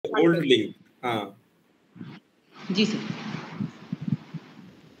old link. हाँ. जी sir.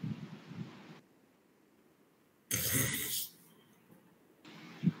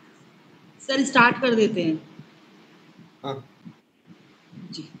 Sir start कर देते हैं. हाँ.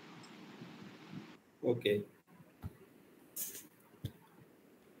 जी. Okay.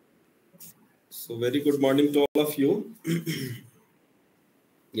 So very good morning to all of you.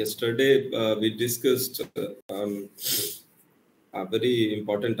 Yesterday we discussed a very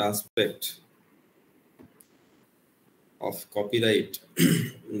important aspect of copyright,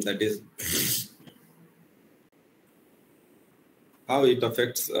 that is how it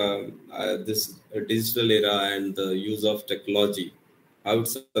affects this digital era and the use of technology, how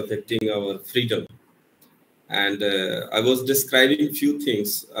it's affecting our freedom. And I was describing few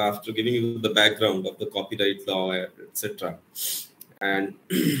things after giving you the background of the copyright law, etc. And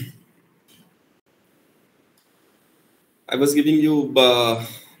I was giving you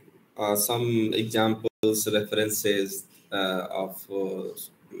some examples, references of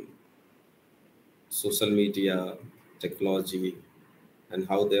social media, technology, and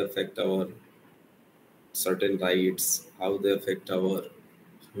how they affect our certain rights, how they affect our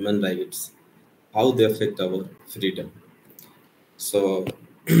human rights, how they affect our freedom. So,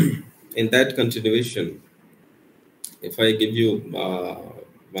 in that continuation, if I give you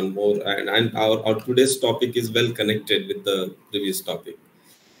one more, and our today's topic is well connected with the previous topic.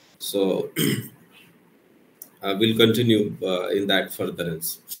 So, we'll continue in that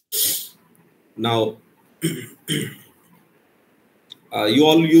furtherance. Now, you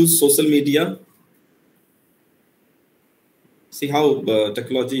all use social media. See how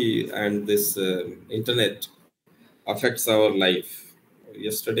technology and this internet affects our life.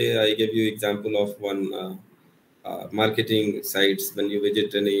 Yesterday, I gave you example of one marketing sites when you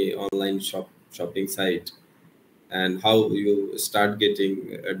visit any online shopping site, and how you start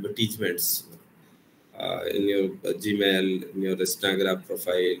getting advertisements in your Gmail, in your Instagram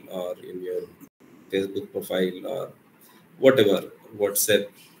profile, or in your Facebook profile, or whatever, WhatsApp.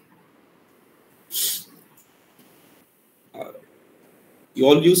 You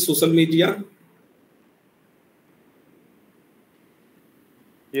all use social media?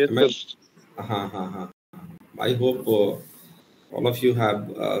 Yes, sir. I hope all of you have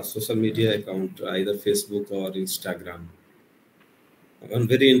a social media account, either Facebook or Instagram. One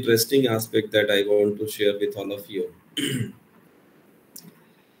very interesting aspect that I want to share with all of you,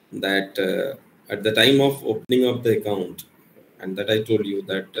 that at the time of opening of the account, and that I told you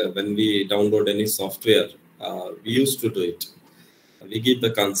that when we download any software, we used to do it. We give the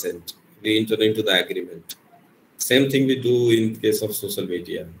consent, we enter into the agreement. Same thing we do in case of social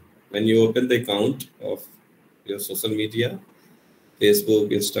media. When you open the account of your social media,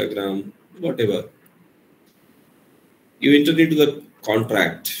 Facebook, Instagram, whatever, you enter into the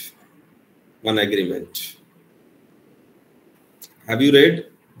contract, one agreement. Have you read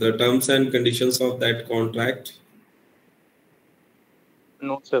the terms and conditions of that contract?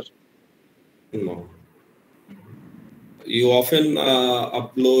 No, sir. No. You often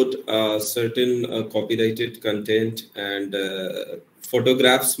upload certain copyrighted content and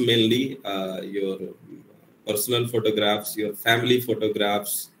photographs, mainly your personal photographs, your family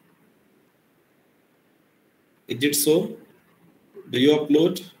photographs. Is it so? Do you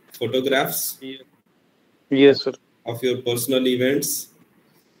upload photographs? Yes, sir. Of your personal events?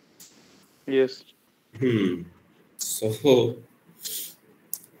 Yes. So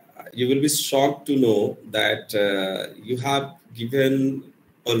you will be shocked to know that you have given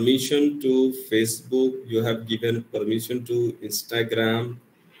permission to Facebook, you have given permission to Instagram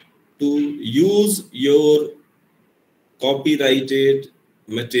to use your copyrighted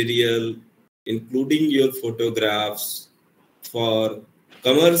material, including your photographs, for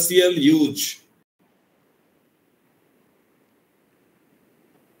commercial use.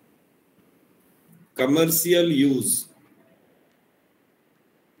 Commercial use.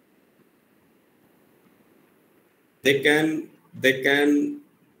 They can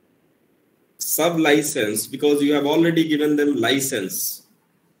sub-license, because you have already given them license.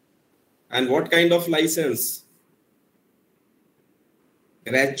 And what kind of license?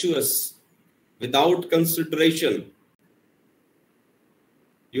 Gratuitous, without consideration.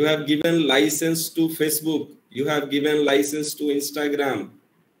 You have given license to Facebook, you have given license to Instagram,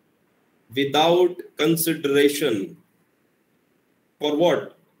 without consideration. For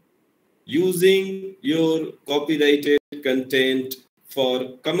what? Using your copyrighted content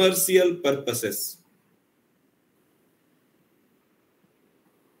for commercial purposes.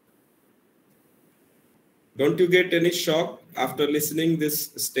 Don't you get any shock after listening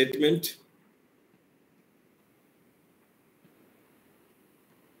this statement?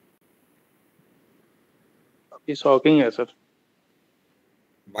 ये shocking है sir.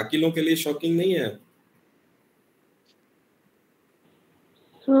 बाकी लोगों के लिए shocking नहीं है?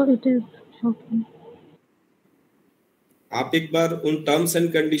 So it is shocking. आप एक बार उन टर्म्स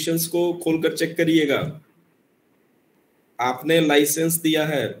एंड कंडीशंस को खोलकर चेक करिएगा। आपने लाइसेंस दिया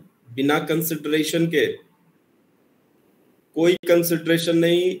है बिना कंसिडरेशन के, कोई कंसिडरेशन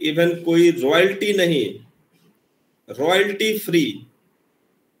नहीं, इवन कोई रॉयल्टी नहीं, रॉयल्टी फ्री,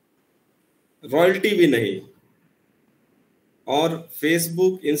 रॉयल्टी भी नहीं। और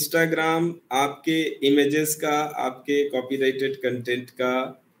फेसबुक, इंस्टाग्राम आपके इमेजेस का, आपके कॉपीराइटेड कंटेंट का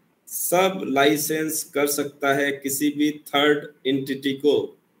सब लाइसेंस कर सकता है किसी भी थर्ड एंटिटी को,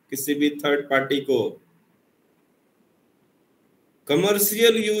 किसी भी थर्ड पार्टी को,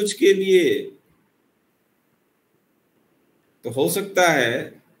 कमर्शियल यूज के लिए। तो हो सकता है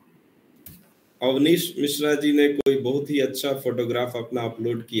अवनीश मिश्रा जी ने कोई बहुत ही अच्छा फोटोग्राफ अपना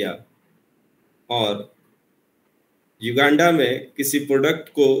अपलोड किया और युगांडा में किसी प्रोडक्ट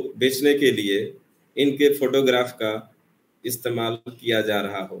को बेचने के लिए इनके फोटोग्राफ का इस्तेमाल किया जा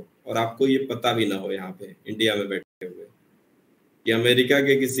रहा हो और आपको ये पता भी ना हो, यहाँ पे इंडिया में बैठे हुए, या अमेरिका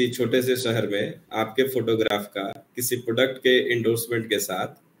के किसी छोटे से शहर में आपके फोटोग्राफ का किसी प्रोडक्ट के इंडोर्समेंट के साथ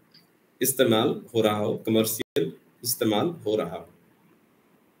इस्तेमाल हो रहा हो, कमर्शियल इस्तेमाल हो रहा हो।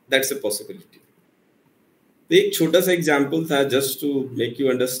 That's a possibility. तो एक छोटा सा एग्जाम्पल था just to make you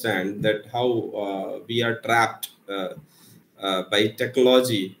understand that how we are trapped bye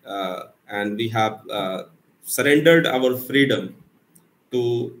technology and we have surrendered our freedom to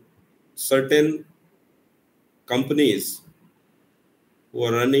certain companies who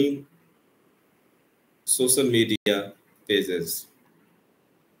are running social media pages.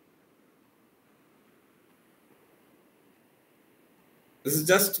 This is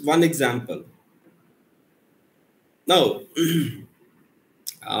just one example. Now,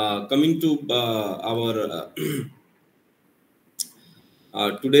 coming to our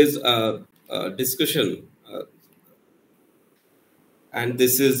today's discussion, and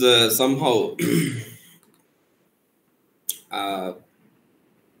this is somehow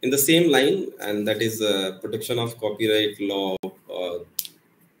in the same line, and that is protection of copyright law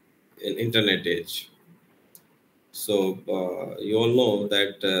in internet age. So you all know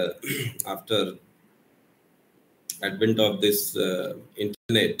that after advent of this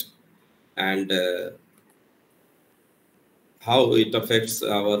internet and how it affects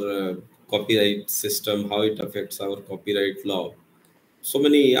our copyright system, how it affects our copyright law, so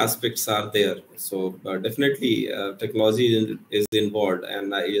many aspects are there. So definitely technology is involved,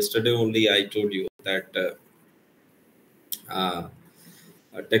 and yesterday only I told you that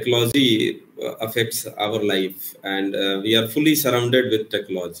technology affects our life, and we are fully surrounded with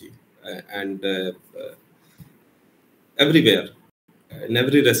technology, and everywhere, in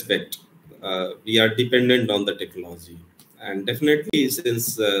every respect, we are dependent on the technology. And definitely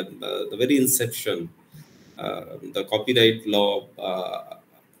since the very inception, the copyright law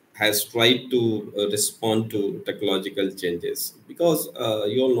has tried to respond to technological changes, because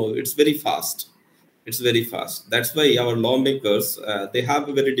you all know it's very fast. It's very fast. That's why our lawmakers, they have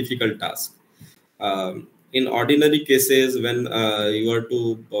a very difficult task. In ordinary cases, when you are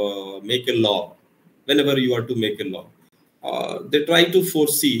to make a law, whenever you are to make a law, they try to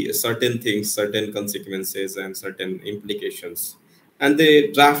foresee certain things, certain consequences, and certain implications, and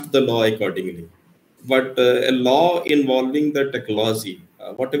they draft the law accordingly. But a law involving the technology,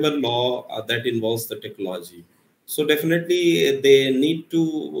 whatever law that involves the technology, so definitely they need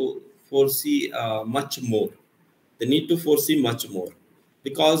to foresee much more. They need to foresee much more,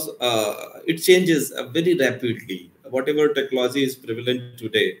 because it changes very rapidly. Whatever technology is prevalent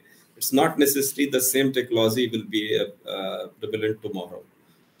today, it's not necessarily the same technology will be prevalent tomorrow.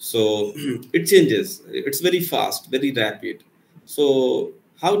 So it changes. It's very fast, very rapid. So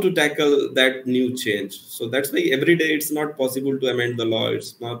how to tackle that new change? So that's why every day it's not possible to amend the law.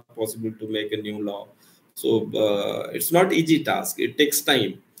 It's not possible to make a new law. So it's not easy task. It takes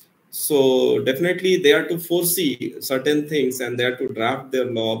time. So definitely they are to foresee certain things, and they are to draft their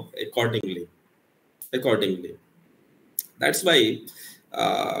law accordingly. Accordingly. That's why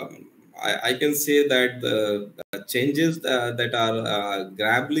I can say that the changes that are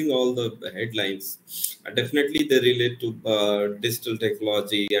grabbing all the headlines, definitely they relate to digital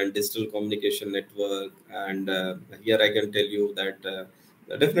technology and digital communication network. And here I can tell you that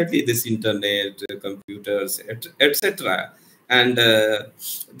definitely this internet, computers, etc. And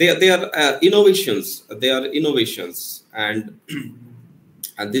they are innovations. They are innovations, and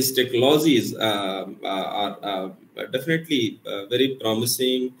and these technologies are definitely very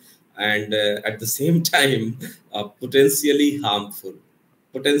promising, and at the same time potentially harmful.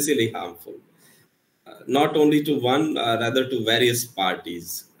 Potentially harmful. not only to one, rather to various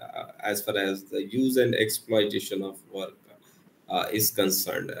parties, as far as the use and exploitation of work is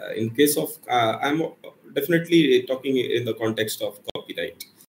concerned. In case of, I'm definitely talking in the context of copyright.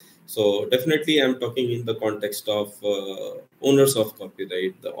 So definitely I'm talking in the context of owners of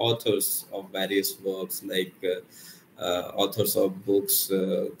copyright, the authors of various works, like authors of books,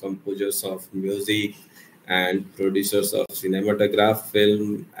 composers of music, and producers of cinematograph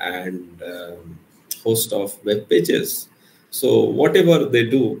film, and host of web pages. So whatever they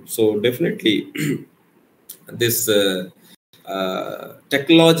do, so definitely this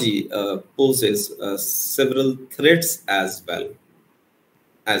technology poses several threats as well.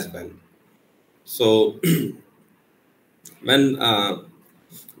 So when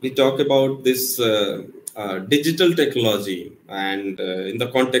we talk about this digital technology and in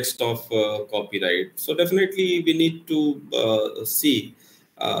the context of copyright, so definitely we need to see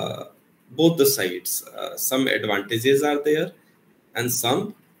uh, both the sides. Some advantages are there and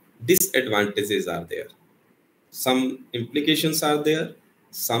some disadvantages are there. Some implications are there,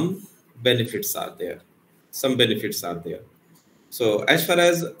 some benefits are there. Some benefits are there. So as far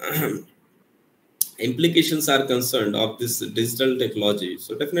as implications are concerned of this digital technology,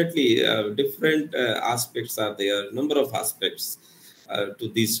 so definitely different aspects are there, number of aspects to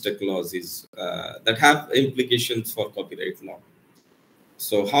these technologies that have implications for copyright law.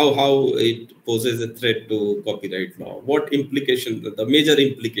 So how it poses a threat to copyright law, what implication, the major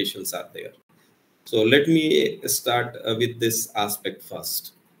implications are there. So let me start with this aspect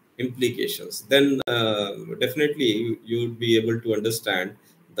first, implications. Then definitely you would be able to understand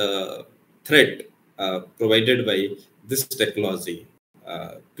the threat provided by this technology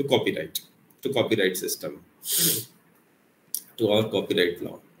to copyright system, to our copyright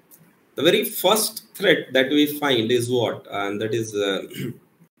law. The very first threat that we find is what, and that is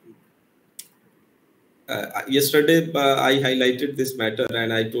yesterday I highlighted this matter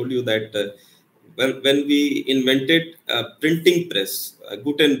and I told you that when we invented printing press,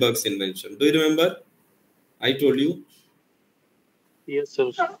 Gutenberg's invention. Do you remember? I told you Yes,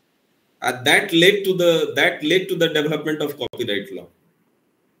 sir. that led to the development of copyright law.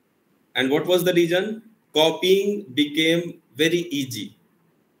 And what was the reason? Copying became very easy.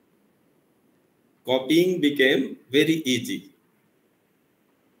 Copying became very easy.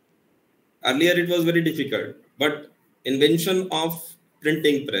 Earlier it was very difficult, but invention of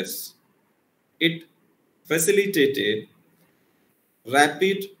printing press, it facilitated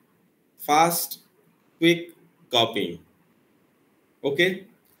rapid, fast, quick copying. Okay,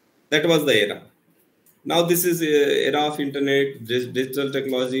 that was the era. Now this is era of internet, digital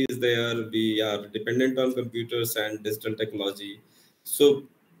technology is there. We are dependent on computers and digital technology. So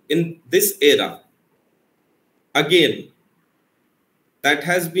in this era, again, that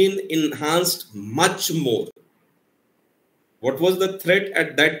has been enhanced much more. What was the threat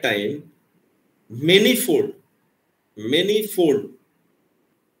at that time? Many fold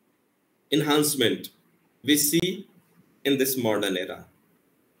enhancement we see in this modern era,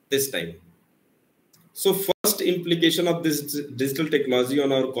 this time. So first implication of this digital technology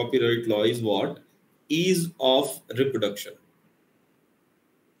on our copyright law is what? Ease of reproduction.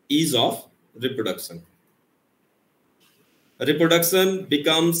 Ease of reproduction. Reproduction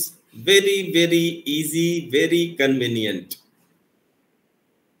becomes very, very easy, very convenient.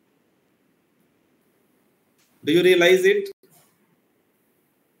 Do you realize it?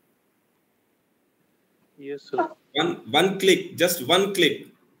 Yes, sir. One click, just one click,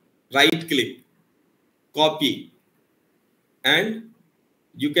 right click, copy, and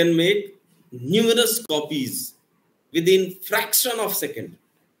you can make numerous copies within fraction of second.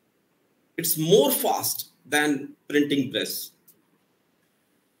 It's more fast than printing press.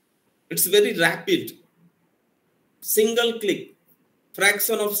 It's very rapid. Single click,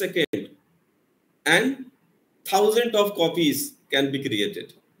 fraction of second, and thousands of copies can be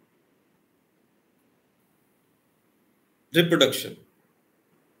created. Reproduction.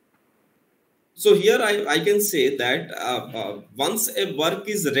 So here I can say that once a work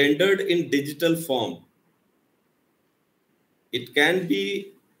is rendered in digital form, it can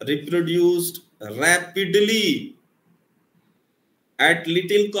be reproduced rapidly at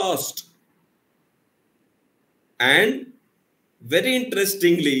little cost, and very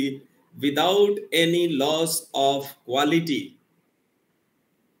interestingly, without any loss of quality.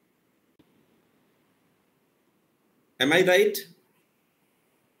 Am I right?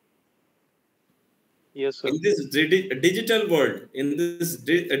 Yes, sir. In this digital world,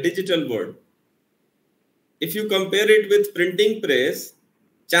 if you compare it with printing press,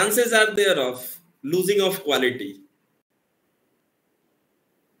 chances are there of losing of quality.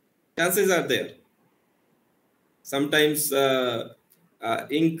 Chances are there. Sometimes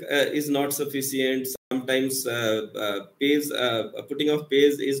ink is not sufficient. Sometimes putting of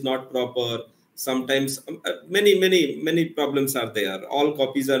page is not proper. Sometimes many problems are there. All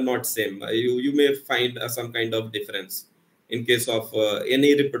copies are not same. You may find some kind of difference in case of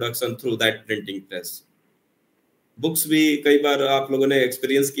any reproduction through that printing press. Books भी कई बार आप लोगों ने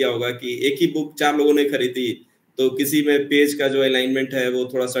experience किया होगा कि एक ही book 4 लोगों ने खरीदी, तो किसी में पेज का जो अलाइनमेंट है वो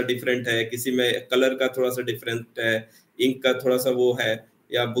थोड़ा सा डिफरेंट है, किसी में कलर का थोड़ा सा डिफरेंट है, इंक का थोड़ा सा वो है,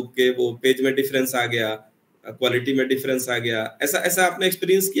 या बुक के वो पेज में डिफरेंस आ गया, क्वालिटी में डिफरेंस आ गया. ऐसा ऐसा आपने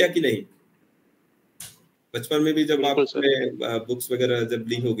एक्सपीरियंस किया कि नहीं? बचपन में भी जब बिल्कुल सर. आपने बुक्स वगैरह जब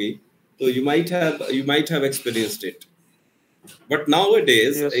ली होगी, तो you might have experienced it. But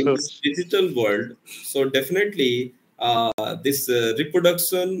nowadays, Yes, in sir. this digital world, so definitely this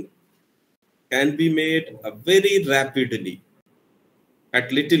reproduction can be made very rapidly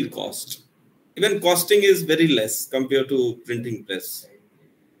at little cost. Even costing is very less compared to printing press.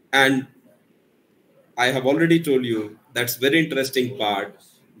 And I have already told you that's very interesting part,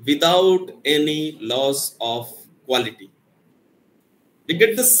 without any loss of quality. We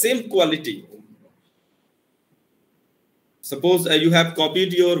get the same quality. Suppose you have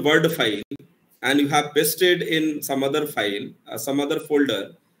copied your Word file and you have pasted in some other file, some other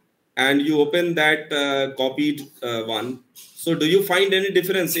folder, and you open that copied one. So do you find any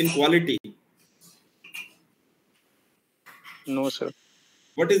difference in quality? No, sir.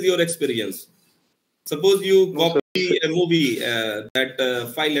 What is your experience? Suppose you No, sir. copy a movie, that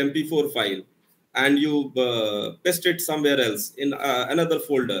file, MP4 file, and you paste it somewhere else in another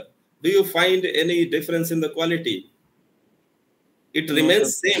folder. Do you find any difference in the quality? It No, sir.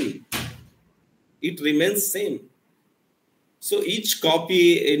 remains same. It remains same. So each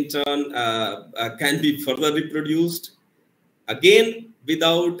copy in turn can be further reproduced, again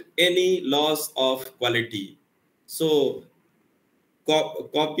without any loss of quality. So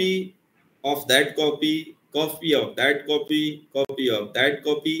copy of that copy, copy of that copy, copy of that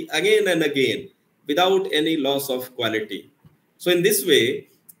copy, again and again, without any loss of quality. So in this way,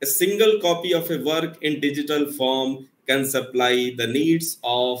 a single copy of a work in digital form can supply the needs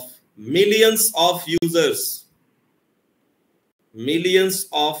of millions of users. Millions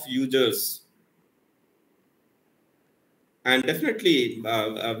of users. And definitely,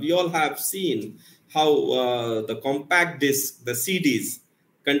 we all have seen how the compact disc, the CDs,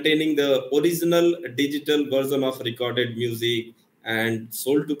 containing the original digital version of recorded music and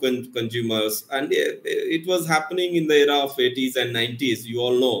sold to consumers. And it was happening in the era of 80s and 90s, you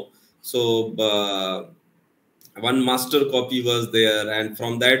all know. So one master copy was there, and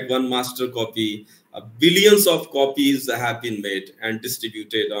from that one master copy, billions of copies have been made and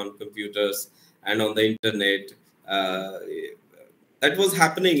distributed on computers and on the internet. uh, that was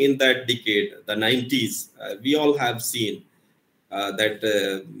happening in that decade, the 90s. We all have seen that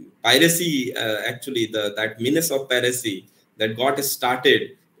piracy, actually that menace of piracy that got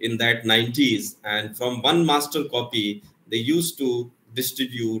started in that 90s, and from one master copy they used to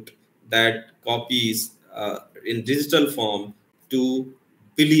distribute that copies in digital form to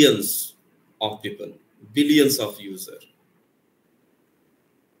billions of people, billions of users.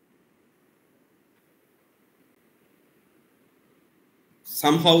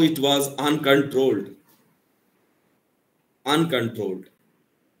 Somehow it was uncontrolled. And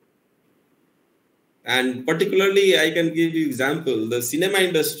particularly, I can give you example, the cinema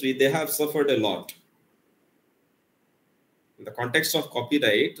industry, they have suffered a lot. In the context of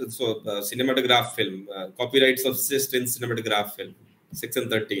copyright, so the cinematograph film, copyright subsists in cinematograph film, section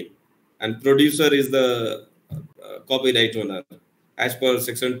 13. And producer is the copyright owner, as per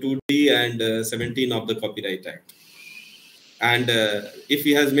section 2D and 17 of the Copyright Act. And if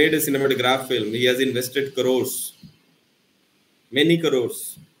he has made a cinematograph film, he has invested crores, many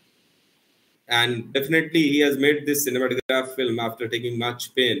crores. And definitely he has made this cinematograph film after taking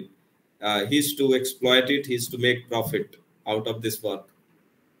much pain. He's to exploit it, he's to make profit out of this work.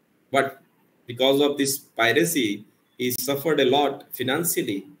 But because of this piracy, he suffered a lot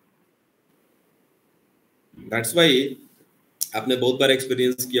financially. That's why आपने बहुत बार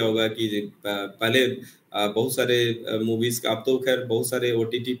experience किया होगा कि पहले बहुत सारे movies, अब तो खैर बहुत सारे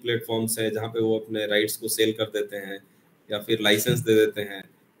ओटीटी प्लेटफॉर्म्स हैं जहाँ पे वो अपने राइट्स को सेल कर देते हैं या फिर लाइसेंस दे देते हैं,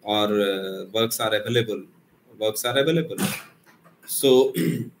 और works are available. So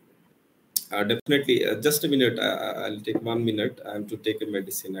definitely, just a minute, I'll take 1 minute. I have to take a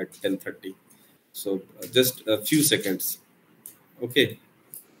medicine at 10:30. So just a few seconds. Okay.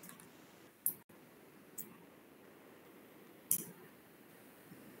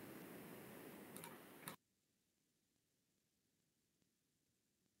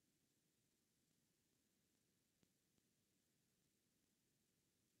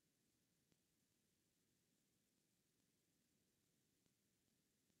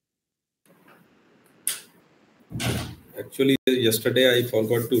 Actually, yesterday I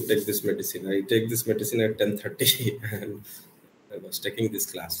forgot to take this medicine. I take this medicine at 10:30, and I was taking this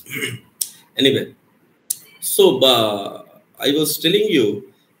class. Anyway, so I was telling you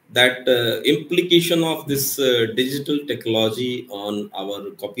that implication of this digital technology on our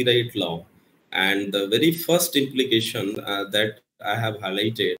copyright law, and the very first implication that I have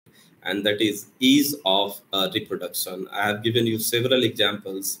highlighted, and that is ease of reproduction. I have given you several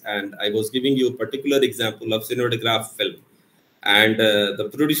examples, and I was giving you a particular example of cinematograph film, and the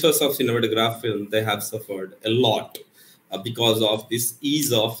producers of cinematograph film, they have suffered a lot because of this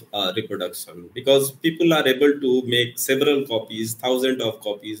ease of reproduction, because people are able to make several copies, thousands of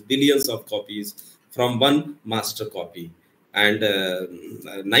copies, billions of copies from one master copy. And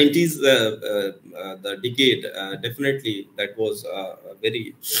 90s, the decade, definitely that was a very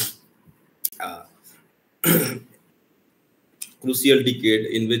uh, crucial decade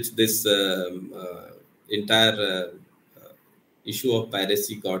in which this entire issue of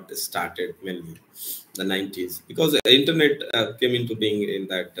piracy got started, mainly the 90s, because the internet came into being in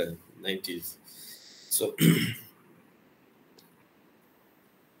that 90s. So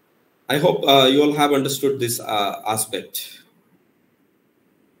I hope you all have understood this aspect.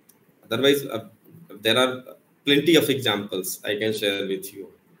 Otherwise, there are plenty of examples I can share with you.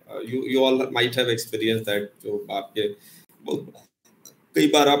 You all might have experienced that. जो आपके कई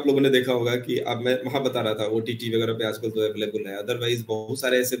बार आप लोगों ने देखा होगा कि अब मैं वहां बता रहा था ओटीटी वगैरह पे आजकल तो अवेलेबल है। अदरवाइज बहुत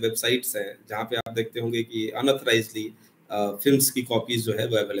सारे ऐसे वेबसाइट्स हैं जहां पे आप देखते होंगे कि अनऑथराइजली फिल्म्स की कॉपीज जो है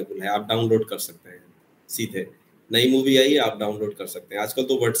वो अवेलेबल है, आप डाउनलोड कर सकते हैं सीधे। नई मूवी आई है, आप डाउनलोड कर सकते हैं। आजकल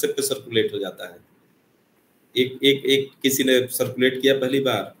तो व्हाट्सएप पे सर्कुलेट हो जाता है। एक एक एक किसी ने सर्कुलेट किया पहली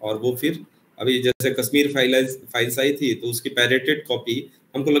बार, और वो फिर अभी जैसे कश्मीर फाइल्स आई थी, तो उसकी पैरेटेड कॉपी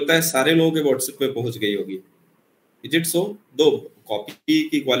हमको लगता है सारे लोगों के व्हाट्सएप में पहुंच गई होगी। Is it so? दो कॉपी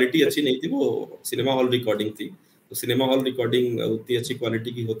की क्वालिटी अच्छी नहीं थी, वो सिनेमा हॉल रिकॉर्डिंग थी, तो सिनेमा हॉल रिकॉर्डिंग उतनी अच्छी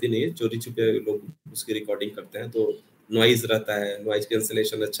क्वालिटी की होती नहीं है, चोरी छुपे लोग उसकी रिकॉर्डिंग करते हैं, तो नॉइज रहता है, नॉइज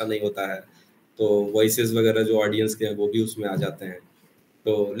कैंसलेशन अच्छा नहीं होता है, तो वॉइसेस वगैरह जो ऑडियंस के हैं वो भी उसमें आ जाते हैं।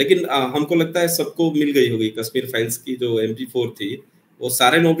 तो लेकिन हमको लगता है सबको मिल गई होगी कश्मीर फाइल्स की जो MP4 थी, वो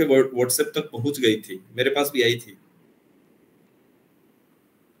सारे लोगों के व्हाट्सएप तक पहुंच गई थी, मेरे पास भी आई थी।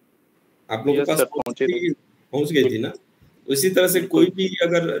 आप लोगों के पास पहुंच गई थी ना? तो इसी तरह से कोई भी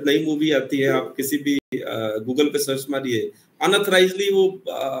अगर नई मूवी आती है, आप किसी भी गूगल पे सर्च मारिए, अनऑथराइजली वो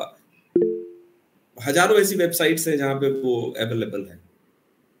हजारों ऐसी वेबसाइट्स हैं जहां पे वो अवेलेबल है,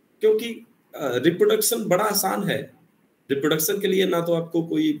 क्योंकि रिप्रोडक्शन बड़ा आसान है। रिप्रोडक्शन के लिए ना तो आपको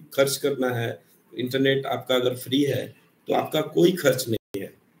कोई खर्च करना है, इंटरनेट आपका अगर फ्री है तो आपका कोई खर्च नहीं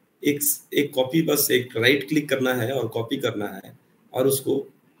है। एक कॉपी, बस एक राइट क्लिक करना है और कॉपी करना है और उसको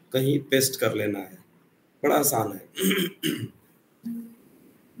कहीं पेस्ट कर लेना है, बड़ा आसान है।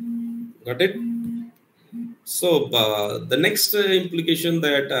 Got it? So the next implication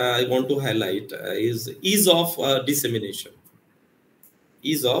that I want to highlight is ease of dissemination.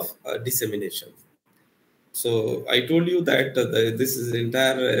 Ease of dissemination. So I told you that this is the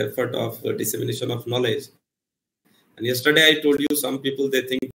entire effort of dissemination of knowledge. And yesterday I told you some people, they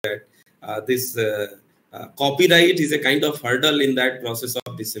think that this copyright is a kind of hurdle in that process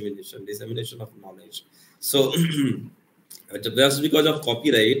of dissemination of knowledge. So just because of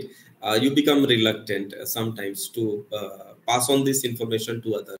copyright, you become reluctant sometimes to pass on this information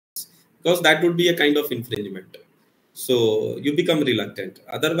to others, because that would be a kind of infringement. So you become reluctant.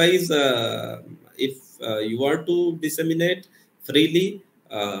 Otherwise, if you are to disseminate freely,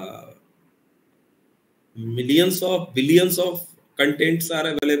 millions of billions of contents are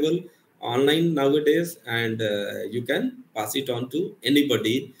available online nowadays, and you can pass it on to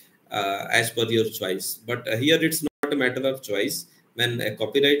anybody as per your choice. But here it's not a matter of choice. When a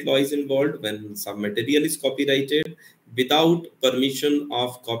copyright law is involved, when some material is copyrighted without permission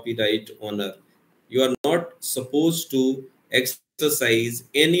of copyright owner, you are not supposed to exercise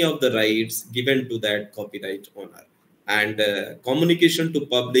any of the rights given to that copyright owner. And communication to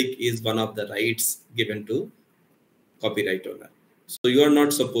public is one of the rights given to copyright owner. So you are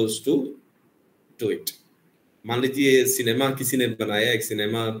not supposed to do it. मान लीजिए cinema किसी ने बनाया, एक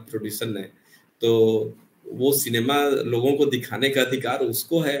cinema producer ने, तो वो cinema लोगों को दिखाने का अधिकार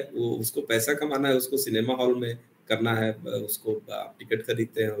उसको है, वो उसको पैसा कमाना है, उसको सिनेमा हॉल में करना है, उसको आप टिकट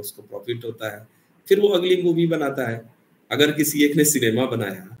खरीदते हैं, उसको प्रॉफिट होता है, फिर वो अगली मूवी बनाता है। अगर किसी एक ने सिनेमा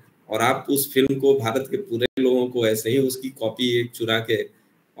बनाया और आप उस फिल्म को भारत के पूरे लोगों को ऐसे ही उसकी कॉपी एक चुरा के,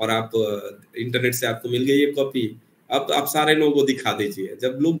 और आप इंटरनेट से आपको मिल गई ये कॉपी, अब आप सारे लोगों को दिखा दीजिए।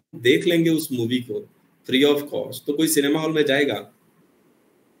 जब लोग देख लेंगे उस मूवी को फ्री ऑफ कॉस्ट, तो कोई सिनेमा हॉल में जाएगा?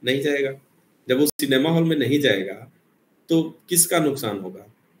 नहीं जाएगा। जब वो सिनेमा हॉल में नहीं जाएगा तो किसका नुकसान होगा?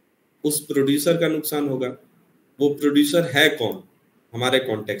 उस प्रोड्यूसर का नुकसान होगा। वो प्रोड्यूसर है कौन हमारे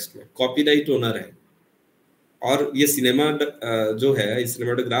कॉन्टेक्स्ट में, कॉपीराइट ओनर है। और ये सिनेमा जो है,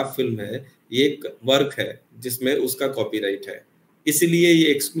 सिनेमाटोग्राफ फिल्म है, ये एक वर्क है जिसमें उसका कॉपीराइट है, इसीलिए ये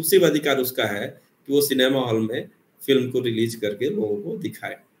एक्सक्लूसिव अधिकार उसका है कि वो सिनेमा हॉल में फिल्म को रिलीज करके लोगों को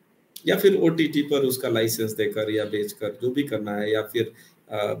दिखाए, या फिर ओटीटी पर उसका लाइसेंस देकर या बेचकर जो भी करना है, या फिर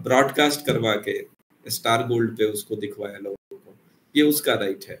ब्रॉडकास्ट करवा के स्टार गोल्ड पे उसको दिखवाया लोगों को, ये उसका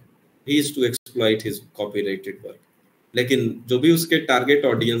राइट है। He is to exploit his copyrighted work. लेकिन जो भी उसके टारगेट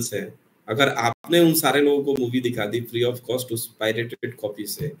ऑडियंस है, अगर आपने उन सारे लोगों को मूवी दिखा दी फ्री ऑफ कॉस्ट उस पायरेटेड कॉपी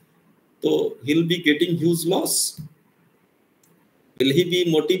से, तो he'll be getting huge loss. Will he be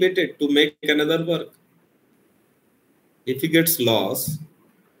motivated to make another work? If he gets loss,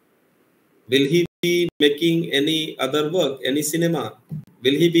 will he be making any other work, any cinema?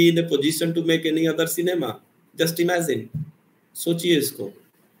 Will he be in a position to make any other cinema? Just imagine. सोचिए इसको,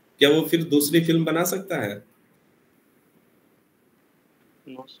 क्या वो फिर दूसरी film बना सकता है?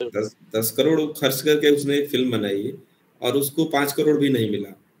 No sir. 10 crore खर्च करके उसने फिल्म बनाई और उसको 5 करोड़ भी नहीं मिला,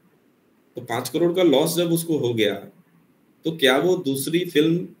 तो 5 करोड़ का लॉस जब उसको हो गया, तो क्या वो दूसरी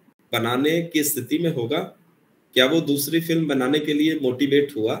फिल्म बनाने की स्थिति में होगा? क्या वो दूसरी फिल्म बनाने के लिए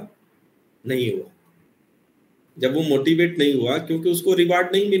मोटिवेट हुआ? नहीं हुआ। जब वो मोटिवेट नहीं हुआ क्योंकि उसको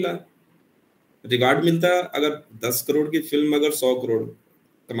रिवार्ड नहीं मिला। रिवार्ड मिलता, अगर 10 करोड़ की फिल्म अगर 100 करोड़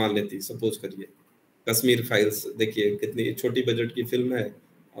कमा लेती, सपोज करिए, कश्मीर फाइल्स देखिए कितनी छोटी बजट की फिल्म है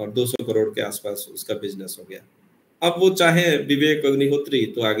और 200 करोड़ के आसपास उसका बिजनेस हो गया। अब वो चाहे विवेक अग्निहोत्री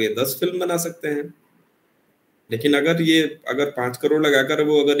तो आगे 10 फिल्म बना सकते हैं, लेकिन अगर 5 करोड़ लगाकर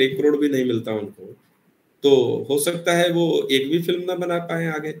वो अगर 1 करोड़ भी नहीं मिलता उनको, तो हो सकता है वो एक भी फिल्म ना बना पाए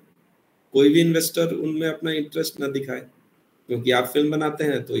आगे, कोई भी इन्वेस्टर उनमें अपना इंटरेस्ट ना दिखाए, क्योंकि आप फिल्म बनाते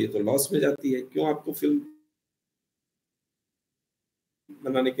हैं तो ये तो लॉस में जाती है, क्यों आपको फिल्म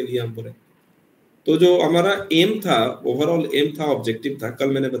बनाने के लिए हम बोले। तो जो हमारा एम था, ओवरऑल एम था, ऑब्जेक्टिव था, कल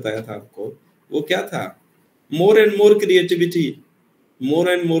मैंने बताया था आपको, वो क्या था? More and more creativity, more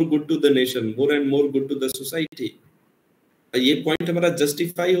and more good to the nation, more and more good to the society. ये पॉइंट हमारा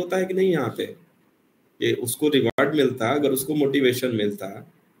जस्टिफाई होता है कि नहीं यहाँ पे? ये उसको रिवार्ड मिलता, अगर उसको मोटिवेशन मिलता,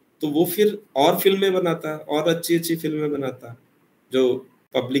 तो वो फिर और फिल्में बनाता, और अच्छी अच्छी फिल्में बनाता, जो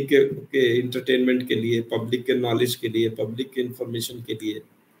पब्लिक के इंटरटेनमेंट के लिए, पब्लिक के नॉलेज के लिए, पब्लिक के इंफॉर्मेशन के लिए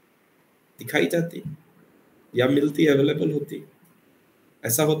दिखाई जाती या मिलती, अवेलेबल होती,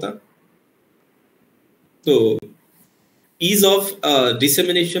 ऐसा होता। तो ease of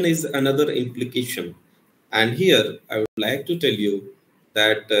dissemination is another implication, and here I would like to tell you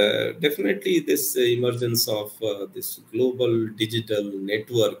that definitely this emergence of this global digital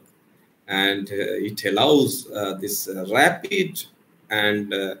network, and it allows this rapid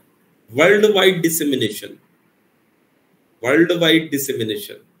and worldwide dissemination.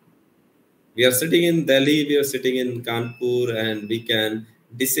 We are sitting in Delhi, we are sitting in Kanpur, and we can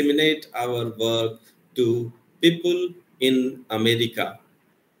disseminate our work to people in America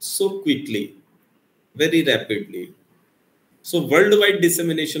so quickly, very rapidly. So worldwide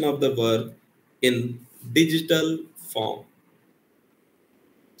dissemination of the work in digital form.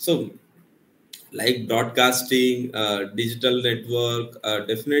 So like broadcasting, digital network,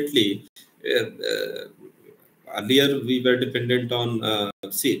 definitely earlier we were dependent on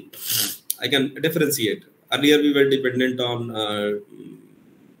see, I can differentiate. Earlier we were dependent on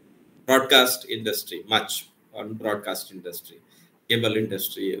broadcast industry, much on broadcast industry, cable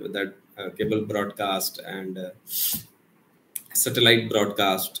industry, that cable broadcast and satellite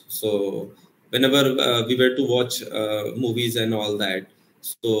broadcast. So whenever we were to watch movies and all that,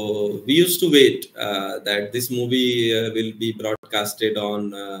 so we used to wait that this movie will be broadcasted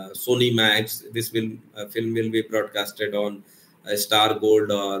on Sony Max, this film will be broadcasted on Star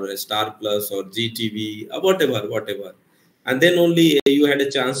Gold or Star Plus or GTV, whatever, and then only you had a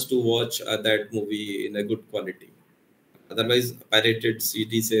chance to watch that movie in a good quality. Otherwise pirated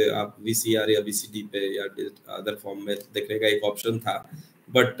CD से आप VCR या VCD पे या other form में देखने का एक option था,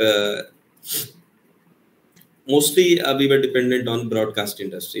 but mostly we were dependent on broadcast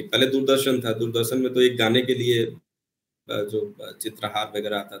industry. पहले दूरदर्शन था, दूरदर्शन में तो एक गाने के लिए जो चित्रहार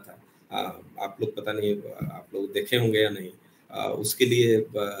वगैरह आता था, आप लोग पता नहीं आप लोग देखे होंगे या नहीं, उसके लिए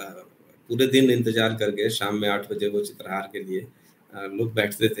पूरे दिन इंतजार करके शाम में 8 बजे वो चित्रहार के लिए लोग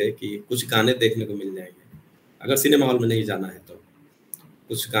बैठते थे कि कुछ गाने देखने को मिल जाएंगे, अगर सिनेमा हॉल में नहीं जाना है तो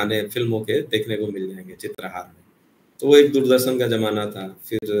कुछ गाने फिल्मों के देखने को मिल जाएंगे चित्रहार में। तो वो एक दूरदर्शन का जमाना था।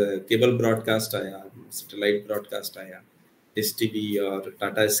 फिर केबल ब्रॉडकास्ट आया, सैटेलाइट ब्रॉडकास्ट आया, डिश टीवी और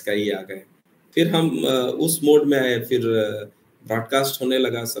टाटा स्काई आ गए, फिर हम उस मोड में आए, फिर ब्रॉडकास्ट होने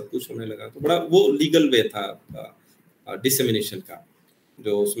लगा, सब कुछ होने लगा। तो बड़ा वो लीगल वे था डिसेमिनेशन का,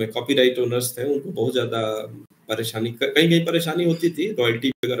 जो उसमें कॉपीराइट ओनर्स थे उनको बहुत ज़्यादा परेशानी, कहीं परेशानी होती थी, रॉयल्टी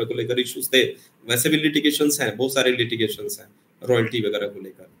वगैरह को लेकर इश्यूज थे। वैसे भी लिटिगेशंस हैं, बहुत सारे लिटिगेशंस हैं रॉयल्टी वगैरह को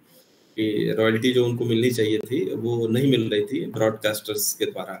लेकर, कि रॉयल्टी जो उनको मिलनी चाहिए थी वो नहीं मिल रही थी ब्रॉडकास्टर्स के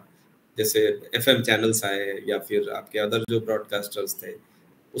द्वारा। जैसे एफएम चैनल्स आए या फिर आपके अदर जो ब्रॉडकास्टर्स थे,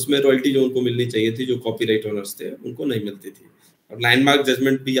 उसमें रॉयल्टी जो उनको मिलनी चाहिए थी, जो कॉपीराइट ओनर्स थे, उनको नहीं मिलती थी। और लैंडमार्क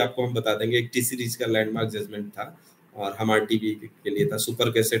जजमेंट भी आपको हम बता देंगे, एक टी सीरीज का लैंडमार्क जजमेंट था और हमार टीवी के लिए था,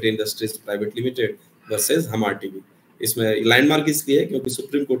 super cassette industries private limited versus हमार टीवी। इसमें लैंडमार्क इसलिए है क्योंकि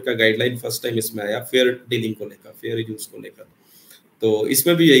सुप्रीम कोर्ट का गाइडलाइन फर्स्ट टाइम इसमें आया फेयर डीलिंग को लेकर, फेयर यूज को लेकर। तो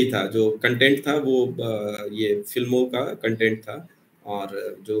इसमें भी यही था, जो कंटेंट था वो ये फिल्मों का कंटेंट था,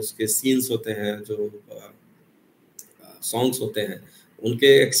 और जो उसके सीन्स होते हैं, जो सॉन्ग्स होते हैं, उनके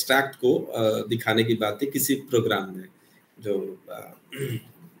एक्सट्रैक्ट को दिखाने की बात थी किसी प्रोग्राम में। जो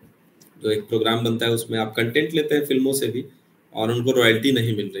जो एक प्रोग्राम बनता है उसमें आप कंटेंट लेते हैं फिल्मों से भी, और उनको रॉयल्टी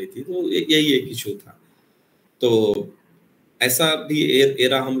नहीं मिल रही थी, तो यही एक इशू था। तो ऐसा भी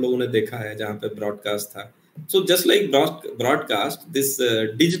एरा हम लोगों ने देखा है जहाँ पे ब्रॉडकास्ट था। So just like broadcast, this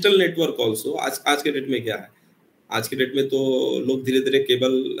digital network also, आज के डेट में क्या है, आज के डेट में तो लोग धीरे धीरे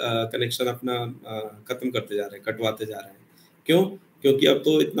केबल कनेक्शन अपना खत्म करते जा रहे हैं, कटवाते जा रहे हैं। क्यों? क्योंकि अब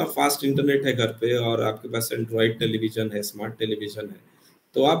तो इतना फास्ट इंटरनेट है घर पे, और आपके पास एंड्रॉइड टेलीविजन है, स्मार्ट टेलीविजन है,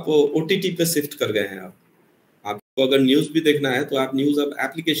 तो आप ओटीटी पे शिफ्ट कर गए हैं। आपको अगर न्यूज भी देखना है तो आप न्यूज अब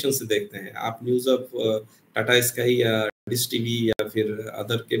एप्लीकेशन से देखते हैं। आप न्यूज अब टाटा स्काई या डिश टीवी या फिर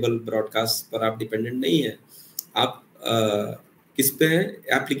अदर केबल ब्रॉडकास्ट पर आप डिपेंडेंट नहीं है। आप किस पे हैं?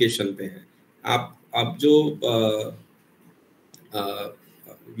 एप्लीकेशन पे हैं। आप जो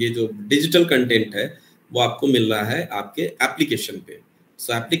ये जो डिजिटल कंटेंट है वो आपको मिल रहा है आपके एप्लीकेशन पे।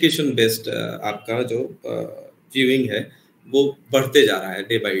 सो एप्लीकेशन बेस्ड आपका जो व्यूइंग है वो बढ़ते जा रहा है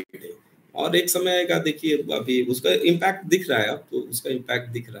डे बाय डे, और एक समय आएगा, देखिए अभी उसका इम्पैक्ट दिख रहा है। अब तो उसका इम्पैक्ट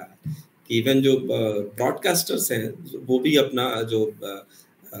दिख रहा है कि इवन जो ब्रॉडकास्टर्स हैं वो भी अपना जो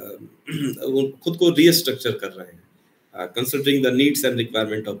खुद को रीस्ट्रक्चर कर रहे हैं, considering the needs and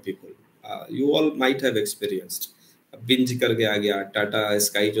requirement of people. You all might have experienced, binge करके आ गया, टाटा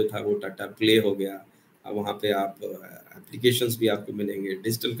स्काई जो था वो टाटा प्ले हो गया। वहाँ पे आप एप्लीकेशंस भी आपको मिलेंगे,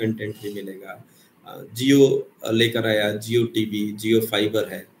 डिजिटल कंटेंट भी मिलेगा। जियो लेकर आया, जियो टीवी, जियो फाइबर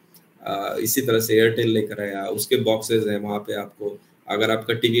है। इसी तरह से एयरटेल लेकर आया, उसके बॉक्सेस हैं, वहाँ पे आपको अगर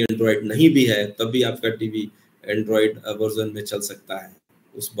आपका टीवी एंड्रॉयड नहीं भी है तब भी आपका टीवी एंड्रॉयड वर्जन में चल सकता है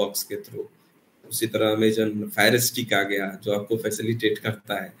उस बॉक्स के थ्रू। उसी तरह अमेजन फायर स्टिक आ गया जो आपको फैसिलिटेट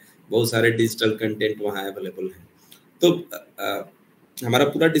करता है, बहुत सारे डिजिटल कंटेंट वहाँ अवेलेबल हैं। तो हमारा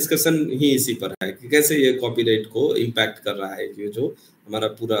पूरा डिस्कशन ही इसी पर है कि कैसे ये कॉपीराइट को इम्पैक्ट कर रहा है, ये जो हमारा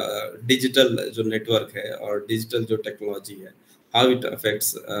पूरा डिजिटल जो नेटवर्क है और डिजिटल जो टेक्नोलॉजी है, how it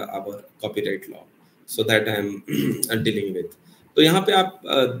affects our copyright law. So that I am dealing with. तो यहाँ पे आप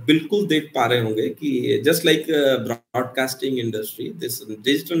बिल्कुल देख पा रहे होंगे कि just like broadcasting industry, this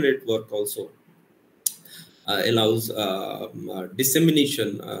digital network also allows dissemination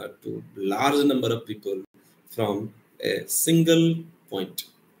to large number of people from a single point.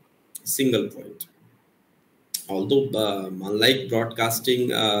 Although unlike broadcasting,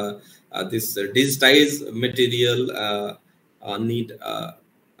 this digitized material need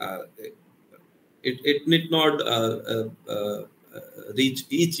it need not reach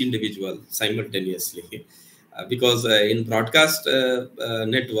each individual simultaneously. Because in broadcast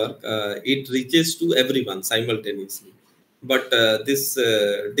network it reaches to everyone simultaneously, but this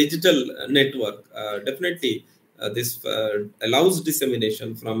digital network definitely this allows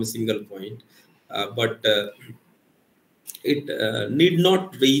dissemination from a single point, but it need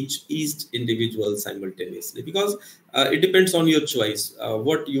not reach each individual simultaneously, because it depends on your choice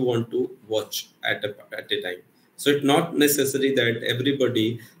what you want to watch at a time. So it's not necessary that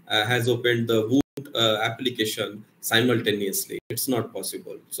everybody has opened the application simultaneously. It's not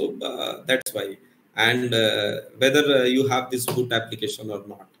possible. So that's why. And whether you have this boot application or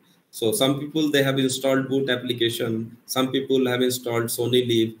not. So some people, they have installed boot application, some people have installed Sony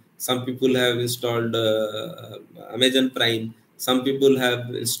Live, some people have installed Amazon Prime, some people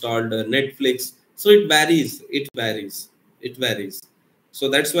have installed Netflix. So it varies. So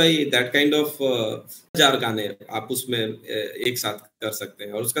that's why that kind of 4 गाने आप उसमें एक साथ कर सकते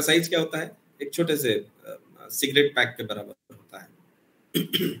हैं, और उसका साइज क्या होता है, एक छोटे से सिगरेट पैक के बराबर होता है।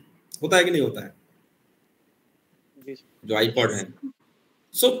 होता है कि नहीं होता है, जो आईपॉड है।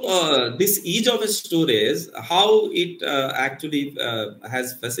 So this ease of storage, how it actually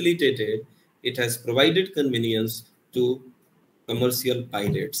has facilitated, it has provided convenience to commercial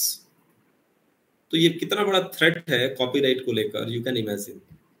pirates. तो ये कितना बड़ा थ्रेट है कॉपीराइट को लेकर, यू कैन इमेजिन।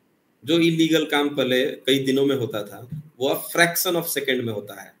 जो इलीगल काम पहले कई दिनों में होता था वो अब फ्रैक्शन ऑफ सेकंड में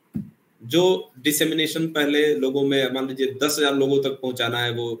होता है। जो डिसेमिनेशन पहले लोगों में, मान लीजिए 10,000 लोगों तक पहुंचाना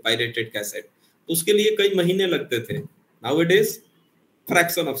है वो पायरेटेड कैसेट, तो उसके लिए कई महीने लगते थे. Nowadays,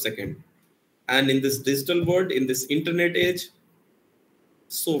 fraction of second. And in this digital world, in this internet age,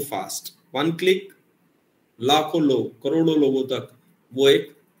 so fast. One click, लाखों लोग, करोड़ों लोगों तक वो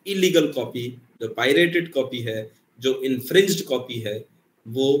एक इलीगल कॉपी, जो पायरेटेड कॉपी है, जो इन्फ्रिंज्ड कॉपी है,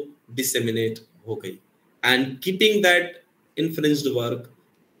 वो डिसेमिनेट हो गई. And keeping that इन्फ्रिंज्ड work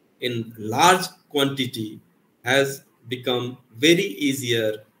in large quantity has become very easier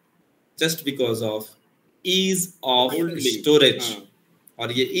just because of ease of storage.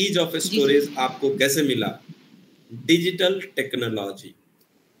 और ये ease of storage आपको कैसे मिला? Digital technology.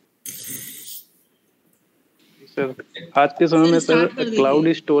 सर आज के समय में सर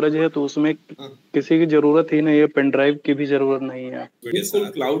क्लाउड स्टोरेज है तो उसमें किसी की जरूरत ही नहीं है, पेन ड्राइव की भी जरूरत नहीं है. बिल्कुल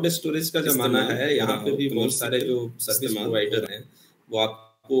क्लाउड स्टोरेज का जमाना है. यहाँ पे भी बहुत सारे जो सर्विस प्रोवाइडर हैं वो आपको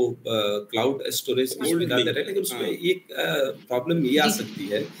क्लाउड स्टोरेज की सुविधा दे रहे हैं, लेकिन उसमें एक प्रॉब्लम ये आ सकती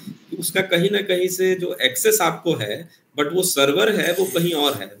है कि उसका कहीं ना कहीं से जो एक्सेस आपको है, बट वो सर्वर है वो कहीं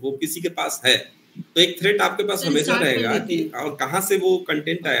और है, वो किसी के पास है. तो एक थ्रेट आपके पास हमेशा रहेगा कि और कहाँ से वो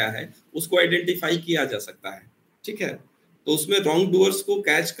कंटेंट आया है उसको आइडेंटिफाई किया जा सकता है. ठीक है, तो उसमें रॉन्ग डूअर्स को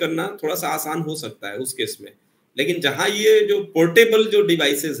कैच करना थोड़ा सा आसान हो सकता है उस केस में. लेकिन जहां ये जो पोर्टेबल जो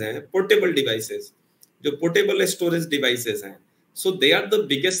डिवाइसेस हैं, पोर्टेबल डिवाइसेस, जो पोर्टेबल स्टोरेज डिवाइसेस हैं, so they are the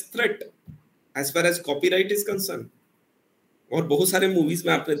biggest threat as far as copyright is concerned. और बहुत सारे मूवीज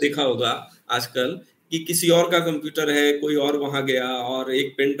में आपने देखा होगा आजकल कि किसी और का कंप्यूटर है, कोई और वहां गया और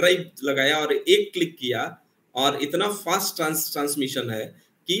एक पेन ड्राइव लगाया और एक क्लिक किया और इतना फास्ट ट्रांसमिशन है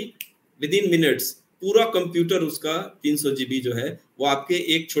कि विद इन मिनट्स पूरा कंप्यूटर उसका 300 GB जो है वो आपके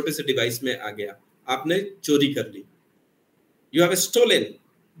एक छोटे से डिवाइस में आ गया. आपने चोरी कर ली. You have stolen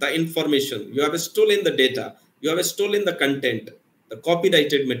the information, you have stolen the data, you have stolen the content, the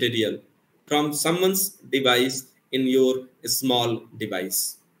copyrighted material from someone's device in your small device.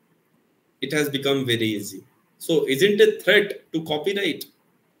 It has become very easy. So isn't a threat to copyright?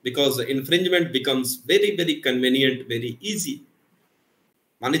 Because the infringement becomes very, very convenient, very easy.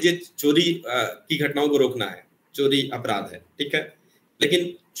 मान लीजिए चोरी की घटनाओं को रोकना है, चोरी अपराध है, ठीक है,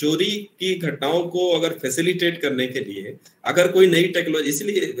 लेकिन चोरी की घटनाओं को अगर फैसिलिटेट करने के लिए अगर कोई नई टेक्नोलॉजी,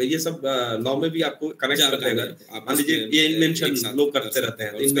 इसलिए ये सब लॉ में भी आपको कनेक्ट कर देगा. मान लीजिए ये इन्वेंशन लोग करते रहते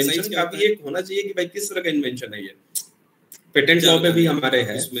हैं, तो इन्वेंशन का भी एक होना चाहिए कि भाई किस तरह का इन्वेंशन है ये. पेटेंट लॉ में भी हमारे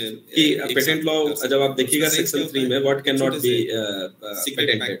है कि पेटेंट लॉ जब आप देखिएगा सेक्शन 3 में what can not be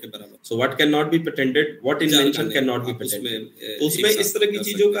patented, so what can not be patented, what invention can not be patented. तो उसमें इस तरह की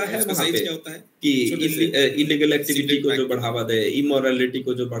चीजों का है वहां पे कि इलीगल एक्टिविटी को जो बढ़ावा दे, इमोरलिटी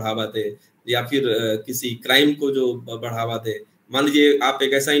को जो बढ़ावा दे, या फिर किसी क्राइम को जो बढ़ावा दे. मान लीजिए आप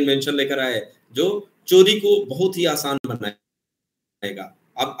एक ऐसा इन्वेंशन लेकर आए जो चोरी को बहुत ही आसान बनाएगा.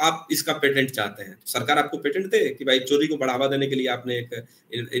 अब आप इसका पेटेंट चाहते हैं, सरकार आपको पेटेंट दे कि भाई चोरी को बढ़ावा देने के लिए आपने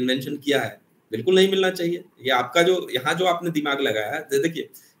एक इन्वेंशन किया है. बिल्कुल नहीं मिलना चाहिए. ये आपका जो यहाँ जो आपने दिमाग लगाया है, देखिए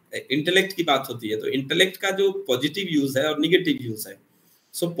इंटेलेक्ट की बात होती है तो इंटेलेक्ट का जो पॉजिटिव यूज है और निगेटिव यूज है.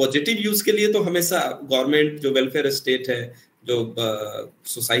 सो पॉजिटिव यूज के लिए तो हमेशा गवर्नमेंट, जो वेलफेयर स्टेट है, जो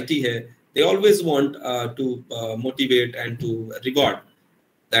सोसाइटी है, they always want to motivate and to reward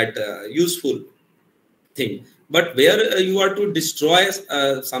that useful thing. But where you are to destroy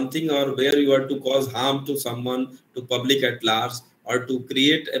something, or where you are to cause harm to someone, to public at large, or to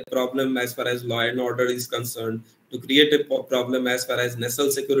create a problem as far as law and order is concerned, to create a problem as far as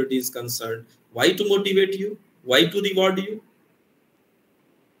national security is concerned, why to motivate you, why to reward you?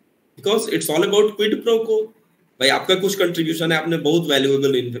 Because it's all about quid pro quo. भाई आपका कुछ contribution है, आपने बहुत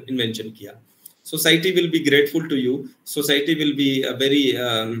valuable invention किया, society will be grateful to you, society will be very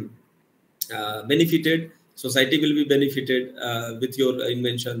benefited, society will be benefited with your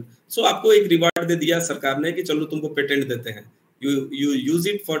invention. So आपको एक reward दे दिया सरकार ने कि चलो तुमको पेटेंट देते हैं, you use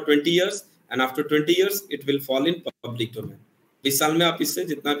it for 20 years and after 20 years it will fall in public domain. 20 साल में आप इससे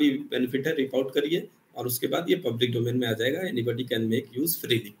जितना भी बेनिफिट है रिपोर्ट करिए और उसके बाद ये पब्लिक डोमेन में आ जाएगा. anybody can make use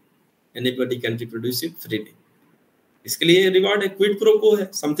freely, anybody can reproduce it freely. इसके लिए रिवार्ड है, क्विड प्रो को है,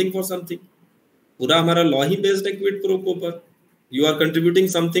 समथिंग फॉर समथिंग. पूरा हमारा लॉ ही बेस्ड है क्विड प्रो को पर. You are contributing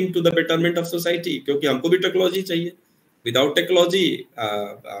something to the betterment of society, क्योंकि हमको भी टेक्नोलॉजी चाहिए. Without technology,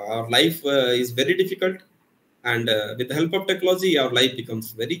 our life is very difficult, and with the help of technology, our life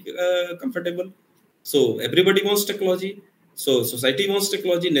becomes very comfortable. So everybody wants technology. So society wants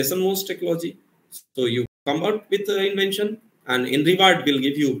technology, nation wants technology. So you come out with invention, and in reward will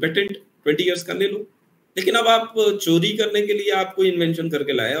give you patent. 20 years का ले लो. लेकिन अब आप चोरी करने के लिए आपको इन्वेंशन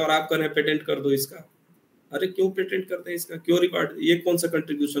करके लाए और आप कह रहे हैं पेटेंट कर दो इसका. अरे क्यों पेटेंट करते हैं इसका, क्यों रिवार्ड? ये कौन सा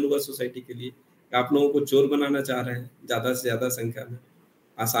कंट्रीब्यूशन हुआ सोसाइटी के लिए? आप लोगों को चोर बनाना चाह रहे हैं ज्यादा से ज्यादा संख्या में.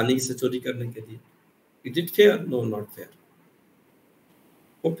 आसानी से चोरी करने के लिए. Is it fair? No, not fair.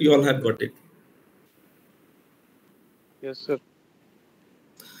 Hope you all have got it. Yes, sir.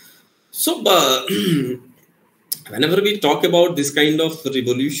 So, whenever we talk about this kind of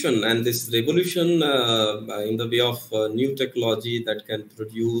revolution, and this revolution in the way of new technology that can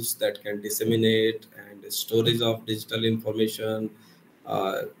produce, that can disseminate, and storage of digital information,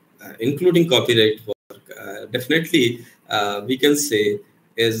 including copyright work, definitely we can say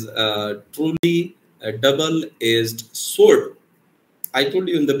is truly a double-edged sword. I told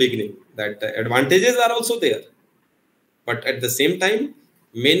you in the beginning that advantages are also there, but at the same time,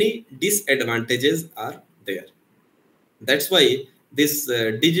 many disadvantages are there. That's why this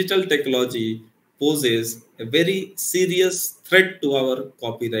digital technology poses a very serious threat to our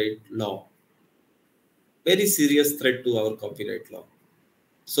copyright law. Very serious threat to our copyright law.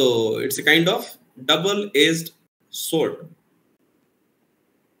 So it's a kind of double-edged sword.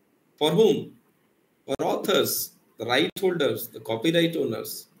 For whom? For authors, the right holders, the copyright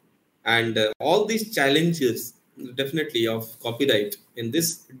owners, and all these challenges definitely of copyright in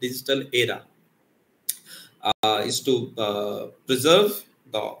this digital era is to preserve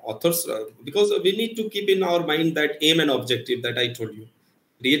the authors, because we need to keep in our mind that aim and objective that I told you.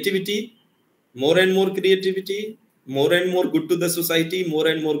 Creativity, more and more creativity, more and more good to the society, more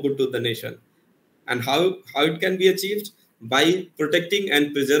and more good to the nation. And how it can be achieved? By protecting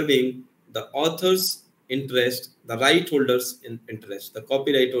and preserving the author's interest, the right holders' interest, the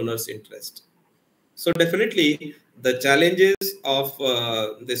copyright owner's interest. So definitely the challenges of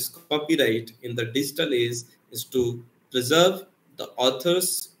this copyright in the digital age is to preserve the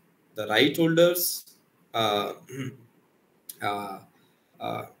authors, the right holders, uh, uh,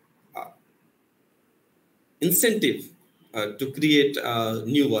 uh, uh, incentive to create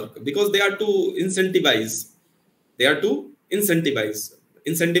new work, because they are to incentivize. They are to incentivize.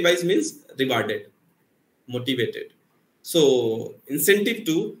 Incentivize means rewarded, motivated. So incentive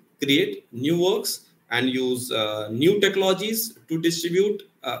to create new works and use new technologies to distribute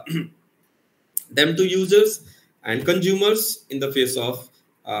them to users and consumers in the face of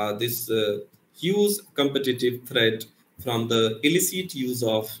this huge competitive threat from the illicit use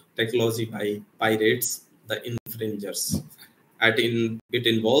of technology by pirates, the infringers. It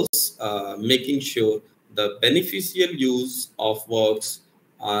involves making sure the beneficial use of works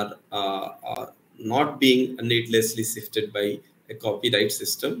are not being needlessly shifted by a copyright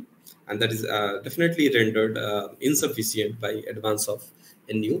system, and that is definitely rendered insufficient by advance of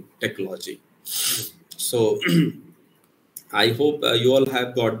a new technology. So I hope you all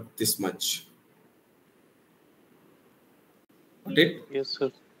have got this much. Got it? Yes,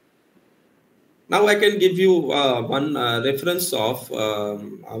 sir. Now I can give you one reference of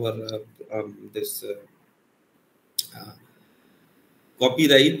our this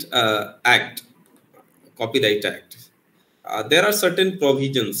Copyright Act. Copyright Act. There are certain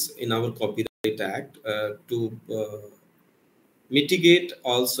provisions in our Copyright Act to mitigate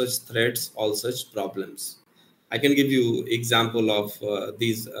all such threats, all such problems. I can give you example of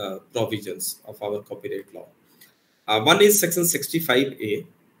these provisions of our copyright law. One is Section 65A,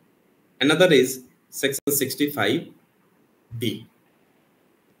 another is Section 65B.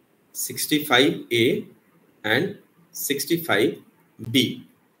 65A and 65B.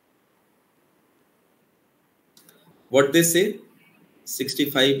 What they say?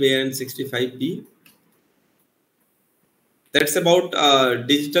 65A and 65B. That's about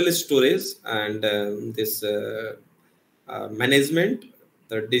digital storage and this management,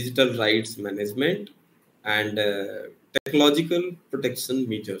 the digital rights management, and technological protection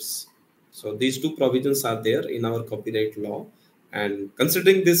measures. So these two provisions are there in our copyright law. And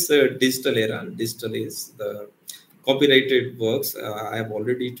considering this digital era, digital is the copyrighted works, I have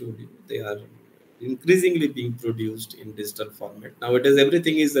already told you, they are increasingly being produced in digital format. Nowadays,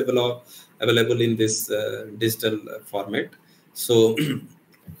 everything is available in this digital format. So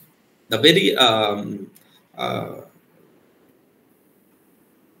the very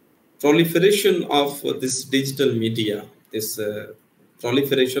proliferation of this digital media, this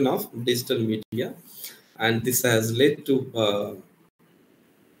proliferation of digital media, and this has led to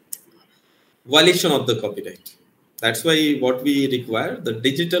violation of the copyright. That's why what we require, the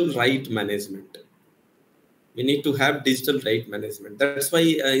digital right management. We need to have digital right management. That's why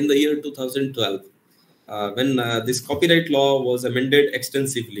in the year 2012, when this copyright law was amended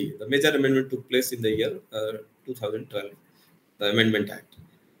extensively, the major amendment took place in the year 2012, the Amendment Act.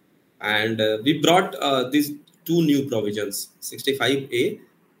 And we brought these two new provisions, 65A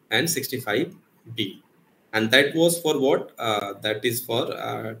and 65B. And that was for what? That is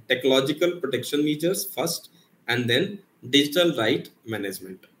for technological protection measures first, and then digital right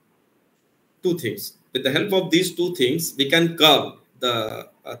management. Two things. With the help of these two things, we can curb the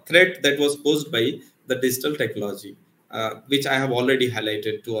threat that was posed by the digital technology, which I have already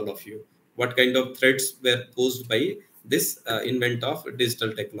highlighted to all of you. What kind of threats were posed by this invent of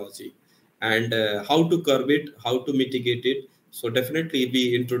digital technology, and how to curb it, how to mitigate it. So definitely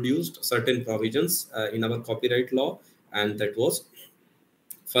we introduced certain provisions in our copyright law, and that was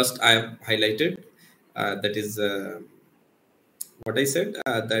first I have highlighted, that is what I said,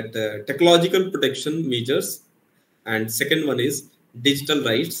 that technological protection measures, and second one is digital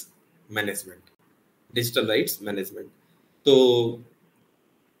rights management. Digital rights management. तो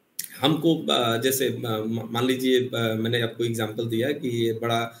हमको जैसे मान लीजिए, मैंने आपको example दिया कि ये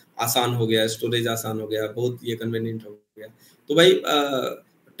बड़ा आसान हो गया, स्टोरेज आसान हो गया, बहुत ये कन्वीनियंट हो गया। तो भाई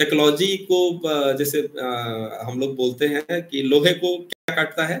टेक्नोलॉजी को जैसे हम लोग बोलते हैं कि लोहे को क्या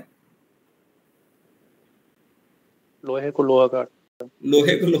काटता है? लोहे को लोहा काटता है।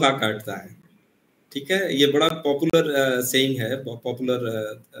 लोहे को लोहा काटता है, ठीक है। ये बड़ा पॉपुलर सेइंग है,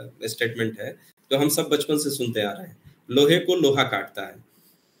 पॉपुलर स्टेटमेंट है, जो हम सब बचपन से सुनते आ रहे हैं, लोहे को लोहा काटता है।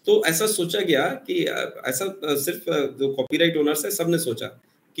 तो ऐसा सोचा गया कि ऐसा सिर्फ जो कॉपीराइट ओनर्स है सबने सोचा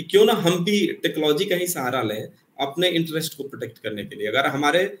कि क्यों ना हम भी टेक्नोलॉजी का ही सहारा लें अपने इंटरेस्ट को प्रोटेक्ट करने के लिए। अगर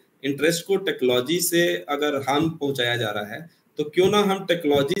हमारे इंटरेस्ट को टेक्नोलॉजी से अगर हार्म पहुंचाया जा रहा है, तो क्यों ना हम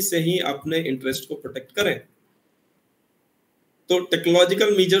टेक्नोलॉजी से ही अपने इंटरेस्ट को प्रोटेक्ट करें। तो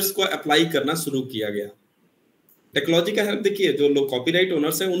टेक्नोलॉजिकल मेजर्स को अप्लाई करना शुरू किया गया। टेक्नोलॉजी का हेल्प देखिए, जो लोग कॉपीराइट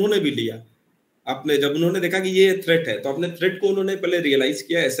ओनर्स हैं उन्होंने भी लिया। आपने जब उन्होंने देखा कि ये थ्रेट है, तो अपने थ्रेट को उन्होंने पहले रियलाइज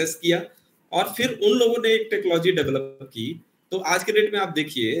किया, एसेस किया, और फिर उन लोगों ने एक टेक्नोलॉजी डेवलप की। तो आज के डेट में आप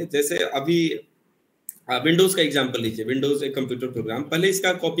देखिए, जैसे अभी विंडोज का एग्जांपल लीजिए। विंडोज एक कंप्यूटर प्रोग्राम, पहले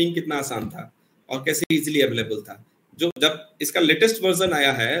इसका कॉपिंग कितना आसान था और कैसे इजीली अवेलेबल था। जो जब इसका लेटेस्ट वर्जन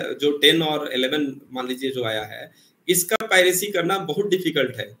आया है, जो 10 और 11 मान लीजिए जो आया है, इसका पायरेसी करना बहुत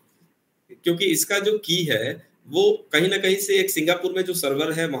डिफिकल्ट है, क्योंकि इसका जो की है वो कहीं ना कहीं से एक सिंगापुर में जो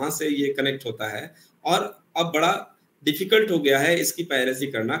सर्वर है वहां से ये कनेक्ट होता है, और अब बड़ा डिफिकल्ट हो गया है इसकी पायरेसी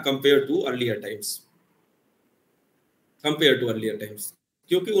करना कंपेयर टू अर्लियर टाइम्स,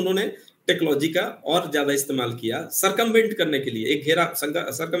 क्योंकि उन्होंने टेक्नोलॉजी का और ज्यादा इस्तेमाल किया सरकमवेंट करने के लिए। एक घेरा,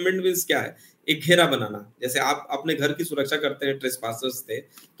 सरकमवेंट मींस क्या है? एक घेरा बनाना। जैसे आप अपने घर की सुरक्षा करते हैं ट्रेसपासर्स से,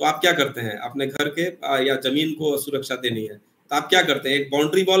 तो आप क्या करते हैं? अपने घर के या जमीन को सुरक्षा देनी है, तो आप क्या करते हैं? एक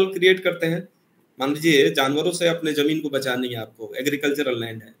बाउंड्री वॉल क्रिएट करते हैं। मान लीजिए जानवरों से अपने जमीन को बचानी है आपको, एग्रीकल्चरल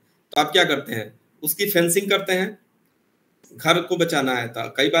लैंड है, तो आप क्या करते हैं? उसकी फेंसिंग करते हैं। घर को बचाना है तो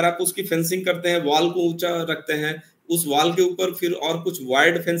कई बार आप उसकी फेंसिंग करते हैं, वॉल को ऊंचा रखते हैं, उस वॉल के ऊपर फिर और कुछ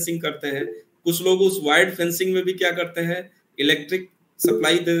वाइड फेंसिंग करते हैं। कुछ लोग उस वाइड फेंसिंग में भी क्या करते हैं? इलेक्ट्रिक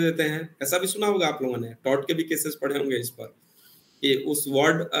सप्लाई दे देते हैं। ऐसा भी सुना होगा आप लोगों ने, टॉट के भी केसेस पढ़े होंगे इस पर, कि उस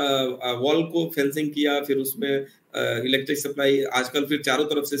वॉल को फेंसिंग किया, फिर उसमें इलेक्ट्रिक सप्लाई, आजकल फिर चारों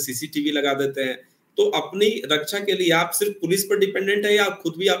तरफ से सीसीटीवी लगा देते हैं। तो अपनी रक्षा के लिए आप सिर्फ पुलिस पर डिपेंडेंट है या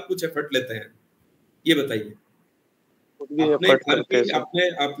खुद भी आप कुछ एफर्ट लेते हैं? ये बताइए। अपने घर की,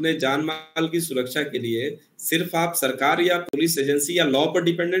 अपने जान माल की सुरक्षा के लिए सिर्फ आप सरकार या पुलिस एजेंसी या लॉ पर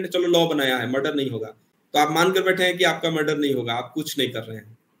डिपेंडेंट? चलो लॉ बनाया है, मर्डर नहीं होगा, तो आप मान कर बैठे हैं कि आपका मर्डर नहीं होगा, आप कुछ नहीं कर रहे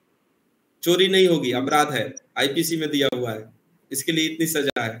हैं। चोरी नहीं होगी, अपराध है, आईपीसी में दिया हुआ है, इसके लिए इतनी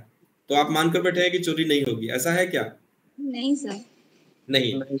सजा है, तो आप मानकर बैठे हैं कि चोरी नहीं होगी। ऐसा है क्या? नहीं सर,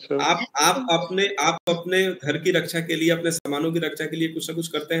 नहीं। आप अपने घर की रक्षा के लिए, अपने सामानों की रक्षा के लिए कुछ ना कुछ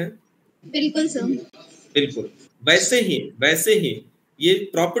करते हैं। बिल्कुल सर, बिल्कुल। वैसे ही ये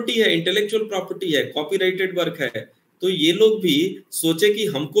प्रॉपर्टी है, इंटेलेक्चुअल प्रॉपर्टी है, कॉपीराइटेड वर्क है, तो ये लोग भी सोचे कि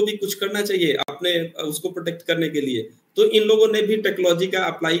हमको भी कुछ करना चाहिए अपने उसको प्रोटेक्ट करने के लिए। तो इन लोगों ने भी टेक्नोलॉजी का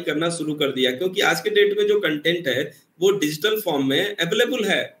अप्लाई करना शुरू कर दिया, क्योंकि आज के डेट में जो कंटेंट है वो डिजिटल फॉर्म में अवेलेबल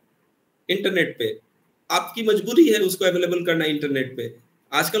है इंटरनेट पे। आपकी मजबूरी है उसको अवेलेबल करना इंटरनेट पे।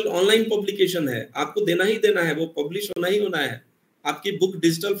 आजकल ऑनलाइन पब्लिकेशन है, आपको देना ही देना है, वो पब्लिश होना ही होना है। आपकी बुक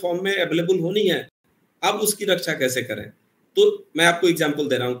डिजिटल फॉर्म में अवेलेबल होनी है। अब उसकी रक्षा कैसे करें? तो मैं आपको एग्जांपल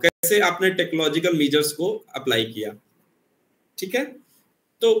दे रहा हूं कैसे आपने टेक्नोलॉजिकल मेजर्स को अप्लाई किया। ठीक है,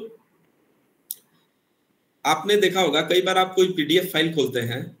 तो आपने देखा होगा कई बार आप कोई पीडीएफ फाइल खोलते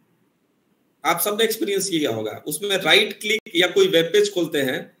हैं, आप सबने एक्सपीरियंस किया होगा, उसमें राइट क्लिक या कोई वेब पेज खोलते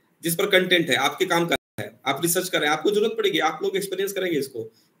हैं जिस पर कंटेंट है, आपके काम का है, आप रिसर्च करें, आपको जरूरत पड़ेगी, आप लोग एक्सपीरियंस करेंगे इसको,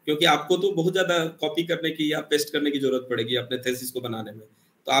 क्योंकि आपको तो बहुत ज्यादा कॉपी करने की या पेस्ट करने की जरूरत पड़ेगी अपने थीसिस को बनाने में,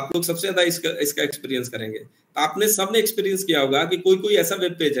 तो आप लोग सबसे ज्यादा इसका एक्सपीरियंस करेंगे। तो आपने सबने एक्सपीरियंस किया होगा कि कोई ऐसा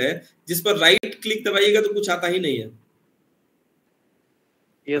वेब पेज है जिस पर राइट क्लिक दबाइएगा तो कुछ आता ही नहीं है,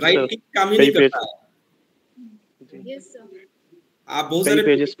 राइट क्लिक काम ही नहीं करता है। आप बहुत सारे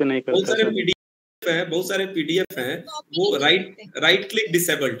पेजेस पे नहीं करते, बहुत सारे पीडीएफ हैं वो right click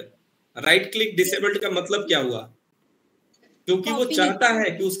disabled. Right click disabled का मतलब क्या हुआ? क्योंकि वो चाहता है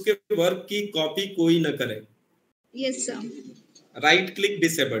कि उसके वर्क की कॉपी कोई ना करे। Yes sir. Right click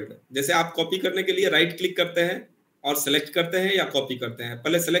disabled, जैसे आप कॉपी करने के लिए राइट क्लिक करते हैं और सेलेक्ट करते हैं या कॉपी करते हैं।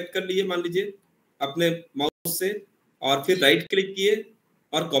 पहले सेलेक्ट कर लिए मान लीजिए अपने माउस से, और फिर राइट क्लिक किए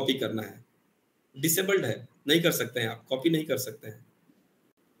और कॉपी करना है, डिसेबल्ड है, नहीं कर सकते हैं आप, कॉपी नहीं कर सकते हैं।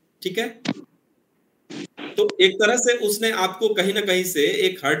 ठीक है, तो एक तरह से उसने आपको कहीं ना कहीं से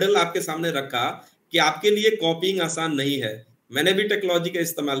एक हर्डल आपके सामने रखा कि आपके लिए कॉपिंग आसान नहीं है। मैंने भी टेक्नोलॉजी का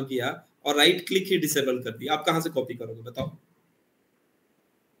इस्तेमाल किया और राइट क्लिक ही डिसेबल कर दिया। आप कहां से कॉपी करोगे बताओ?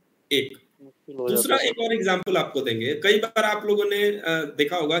 एक दूसरा एक और एग्जांपल आपको देंगे। कई बार आप लोगों ने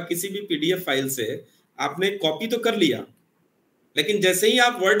देखा होगा किसी भी पीडीएफ फाइल से आपने कॉपी तो कर लिया, लेकिन जैसे ही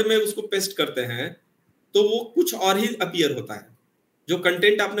आप वर्ड में उसको पेस्ट करते हैं तो वो कुछ और ही अपीयर होता है। जो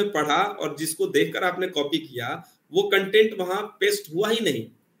कंटेंट आपने पढ़ा और जिसको देखकर आपने कॉपी किया, वो कंटेंट वहां पेस्ट हुआ ही नहीं,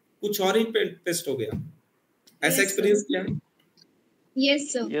 कुछ और ही पेस्ट हो गया। ऐसा एक्सपीरियंस किया है?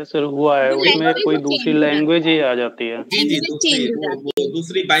 Yes sir. यस सर, हुआ है। उसमें कोई दूसरी लैंग्वेज ही आ जाती है। जी जी, वो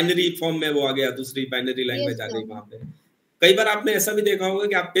दूसरी बाइनरी फॉर्म में वो आ गया, दूसरी बाइनरी लैंग्वेज आ गई वहां पे। कई बार आपने ऐसा भी देखा होगा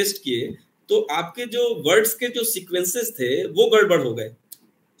कि आप पेस्ट किए तो आपके जो वर्ड्स के जो सीक्वेंसेस थे वो गड़बड़ हो गए।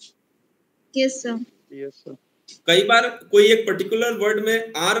 Yes sir. Yes sir. कई बार कोई एक पर्टिकुलर वर्ड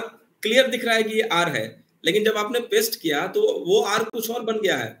में आर क्लियर दिख रहा है कि ये आर है, लेकिन जब आपने पेस्ट किया तो वो आर कुछ और बन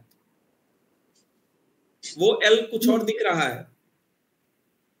गया है, वो एल कुछ और दिख रहा है।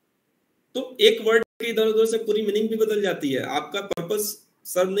 तो एक वर्ड के इधर उधर से पूरी मीनिंग भी बदल जाती है, आपका पर्पस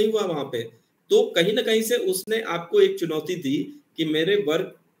सर्व नहीं हुआ वहां पे। तो कहीं ना कहीं से उसने आपको एक चुनौती दी कि मेरे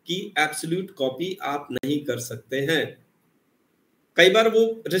वर्क की एब्सोल्यूट कॉपी आप नहीं कर सकते हैं। कई बार वो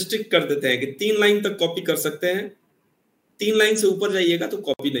रिस्ट्रिक्ट कर देते हैं कि 3 लाइन तक कॉपी कर सकते हैं, 3 लाइन से ऊपर जाइएगा तो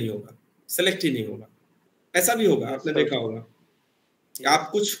कॉपी नहीं होगा, सेलेक्ट ही नहीं होगा। ऐसा भी होगा, आपने देखा होगा। आप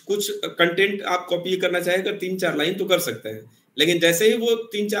कुछ कंटेंट आप कॉपी करना चाहे अगर 3-4 लाइन तो कर सकते हैं, लेकिन जैसे ही वो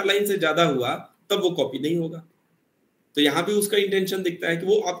 3-4 लाइन से ज्यादा हुआ तब वो कॉपी नहीं होगा। तो यहाँ भी उसका इंटेंशन दिखता है कि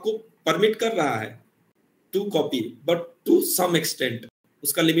वो आपको परमिट कर रहा है to copy, but to some extent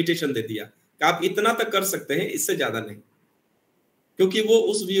उसका लिमिटेशन दे दिया कि आप इतना तक कर सकते हैं, इससे ज्यादा नहीं। क्योंकि वो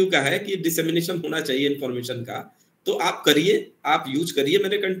उस व्यू का है कि डिसेमिनेशन होना चाहिए इंफॉर्मेशन का, तो आप करिए, आप यूज करिए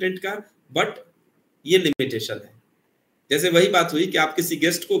मेरे कंटेंट का, बट ये लिमिटेशन है। जैसे वही बात हुई कि आप किसी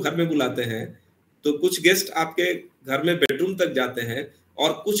गेस्ट को घर में बुलाते हैं तो कुछ गेस्ट आपके घर में बेडरूम तक जाते हैं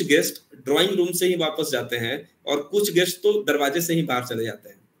और कुछ गेस्ट ड्राइंग रूम से ही वापस जाते हैं और कुछ गेस्ट तो दरवाजे से ही बाहर चले जाते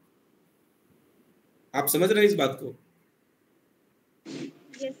हैं। आप समझ रहे हैं इस बात को?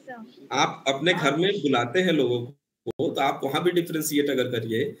 Yes sir. आप अपने घर में बुलाते हैं लोगों को तो आप वहां भी डिफरेंशिएट अगर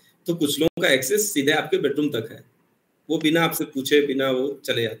करिए तो कुछ लोगों का एक्सेस सीधे आपके बेडरूम तक है, वो बिना आपसे पूछे बिना वो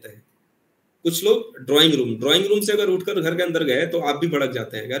चले जाते हैं। कुछ लोग ड्राइंग रूम से अगर उठकर घर के अंदर गए तो आप भी भड़क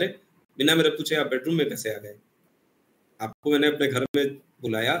जाते हैं, अरे बिना मेरे पूछे आप बेडरूम में कैसे आ गए? आपको मैंने अपने घर में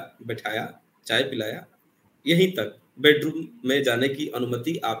बुलाया, बैठाया, चाय पिलाया, यहीं तक, बेडरूम में जाने की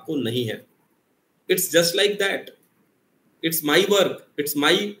अनुमति आपको नहीं है। It's just like that, it's my work, it's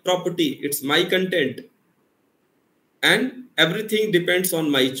my property, it's my content and everything depends on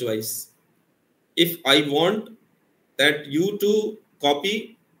my choice. If I want that you to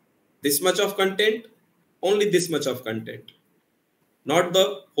copy this much of content, only this much of content, not the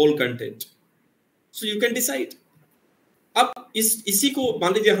whole content, so you can decide. अब इसी को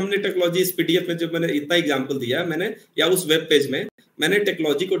मान लीजिए हमने technology इस PDF में जब मैंने इतना एग्जांपल दिया मैंने, या उस वेब पेज में मैंने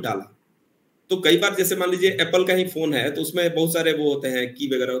टेक्नोलॉजी को डाला, तो कई बार जैसे मान लीजिए एप्पल का ही फोन है तो उसमें बहुत सारे वो होते हैं, की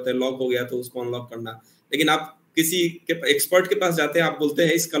वगैरह होते हैं, लॉक हो गया तो उसको अनलॉक करना। लेकिन आप किसी के एक्सपर्ट के पास जाते हैं, आप बोलते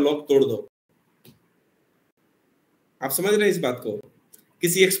हैं इसका लॉक तोड़ दो। आप समझ रहे हैं इस बात को?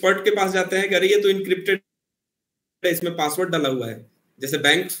 किसी एक्सपर्ट के पास जाते हैं कि अरे ये तो इनक्रिप्टेड है, इसमें पासवर्ड डाला हुआ है। जैसे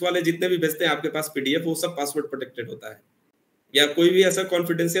बैंक्स वाले जितने भी भेजते हैं आपके पास पीडीएफ, वो सब पासवर्ड प्रोटेक्टेड होता है। या कोई भी ऐसा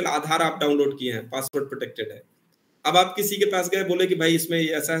कॉन्फिडेंशियल आधार आप डाउनलोड किए हैं, पासवर्ड प्रोटेक्टेड है। अब आप किसी के पास गए, बोले कि भाई इसमें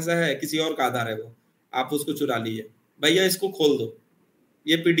ऐसा ऐसा है, किसी और का आधार है वो, आप उसको चुरा लिए, भैया इसको खोल दो,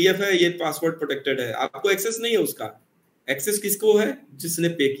 ये पीडीएफ है, ये पासवर्ड प्रोटेक्टेड है, आपको एक्सेस नहीं है उसका। एक्सेस किसको है? जिसने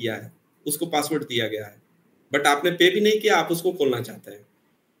पे किया है, उसको पासवर्ड दिया गया है, बट आपने पे भी नहीं किया, आप उसको खोलना चाहते हैं।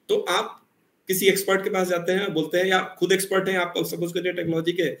 तो आप किसी एक्सपर्ट के पास जाते हैं, बोलते हैं, या खुद एक्सपर्ट हैं आप, सपोज करिए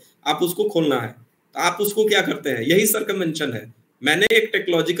टेक्नोलॉजी के, आप उसको खोलना है, तो आप उसको क्या करते हैं? यही सर्कमवेंशन है। मैंने एक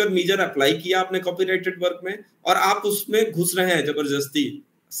टेक्नोलॉजिकल मेजर अप्लाई किया अपने कॉपीराइटेड वर्क में और आप उसमें घुस रहे हैं, जबरदस्ती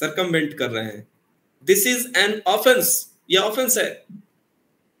सर्कमवेंट कर रहे हैं। दिस इज एन ऑफेंस, ये ऑफेंस है।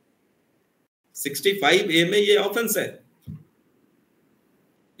 65A में ये ऑफेंस है,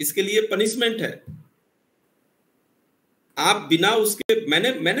 इसके लिए पनिशमेंट है। आप बिना उसके,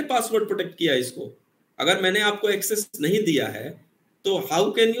 मैंने पासवर्ड प्रोटेक्ट किया इसको, अगर मैंने आपको एक्सेस नहीं दिया है तो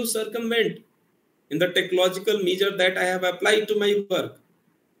how can you circumvent? in the technological measure that I have applied to my work.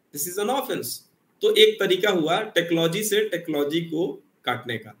 This is an offense. तो एक तरीका हुआ टेक्नोलॉजी से टेक्नोलॉजी को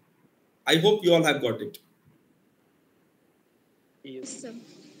काटने का. I hope you all have got it. Yes, sir.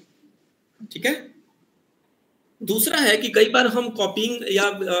 ठीक है. दूसरा है कि कई बार हम कॉपिंग या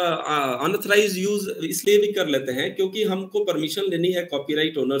अनऑथराइज्ड यूज इसलिए भी कर लेते हैं क्योंकि हमको परमिशन लेनी है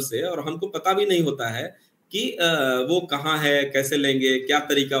कॉपीराइट ओनर से और हमको पता भी नहीं होता है कि वो कहाँ है, कैसे लेंगे, क्या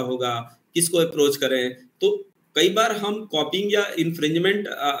तरीका होगा, किसको अप्रोच करें. तो कई बार हम कॉपिंग या इन्फ्रिंजमेंट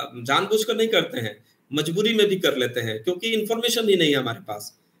जानबूझकर नहीं करते हैं, मजबूरी में भी कर लेते हैं क्योंकि इन्फॉर्मेशन ही नहीं है हमारे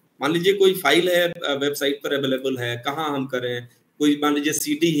पास. मान लीजिए कोई फाइल है वेबसाइट पर अवेलेबल है, कहाँ हम करें. कोई मान लीजिए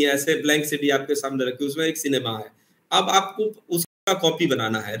सीडी ही ऐसे ब्लैंक सीडी आपके सामने रखी, उसमें एक सिनेमा है, अब आपको उसका कॉपी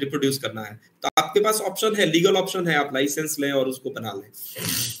बनाना है, रिप्रोड्यूस करना है, तो आपके पास ऑप्शन है, लीगल ऑप्शन है, आप लाइसेंस लें और उसको बना लें.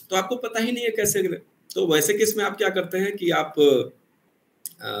 तो आपको पता ही नहीं है कैसे. तो वैसे केस में आप क्या करते हैं कि आप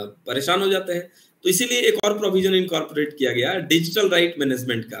परेशान हो जाते हैं. तो इसीलिए एक और प्रोविजन इनकॉर्पोरेट किया गया डिजिटल राइट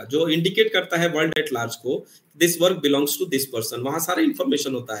मैनेजमेंट का, जो इंडिकेट करता है वर्ल्ड एट लार्ज को this work belongs to this person. वहां सारा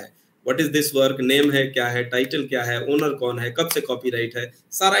इंफॉर्मेशन होता है, what is this work, name है क्या है, टाइटल क्या है, ओनर कौन है, कब से कॉपीराइट है,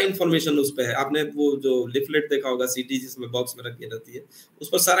 सारा इंफॉर्मेशन उस पे है. आपने वो जो लिफलेट देखा होगा सीडी जिसमें बॉक्स में रखी रहती है, उस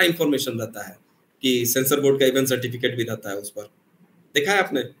पर सारा इंफॉर्मेशन रहता है कि सेंसर बोर्ड का इवेंट सर्टिफिकेट भी रहता है उस पर. देखा है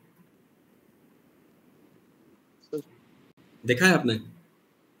आपने? देखा है आपने?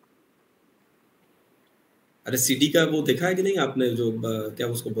 अरे सीडी का वो देखा है कि नहीं आपने, जो क्या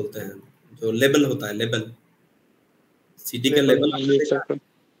उसको बोलते हैं, जो लेबल होता है, लेबल, सीडी का लेबल,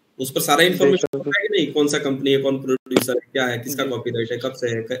 उस पर सारा इंफॉर्मेशन होता है कि नहीं, कौन सा कंपनी है, कौन प्रोड्यूसर है, क्या है, किसका कॉपीराइट है, कब से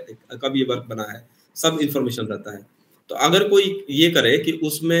है, कब ये वर्क बना है, सब इंफॉर्मेशन रहता है. तो अगर कोई ये करे कि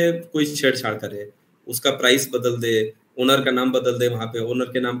उसमें कोई छेड़छाड़ करे, उसका प्राइस बदल दे, ओनर का नाम बदल दे, वहां पे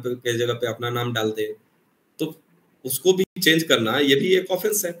ओनर के नाम पे के जगह पे अपना नाम डाल दे, तो उसको भी चेंज करना, ये भी एक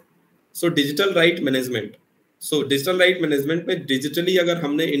ऑफेंस है. So digital right management, digital right management में डिजिटली अगर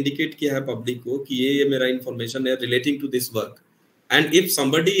हमने इंडिकेट किया है पब्लिक को कि ये मेरा इंफॉर्मेशन है relating to this work, and if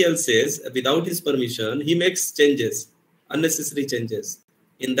somebody else says without his permission he makes changes, unnecessary changes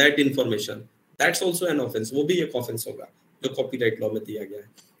in that information, that's also an offense. वो भी एक offense होगा जो copyright law में दिया गया है.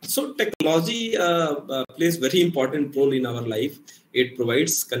 So technology plays very important role in our life. It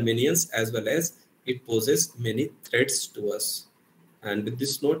provides convenience as well as it poses many threats to us. And with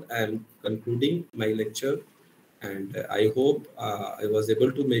this note I am concluding my lecture, and I hope I was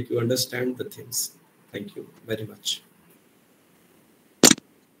able to make you understand the things. Thank you very much.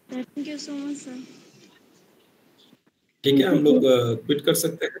 Thank you so much, sir. ठीक है, हम लोग quit कर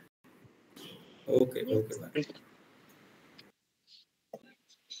सकते हैं. Okay, bye.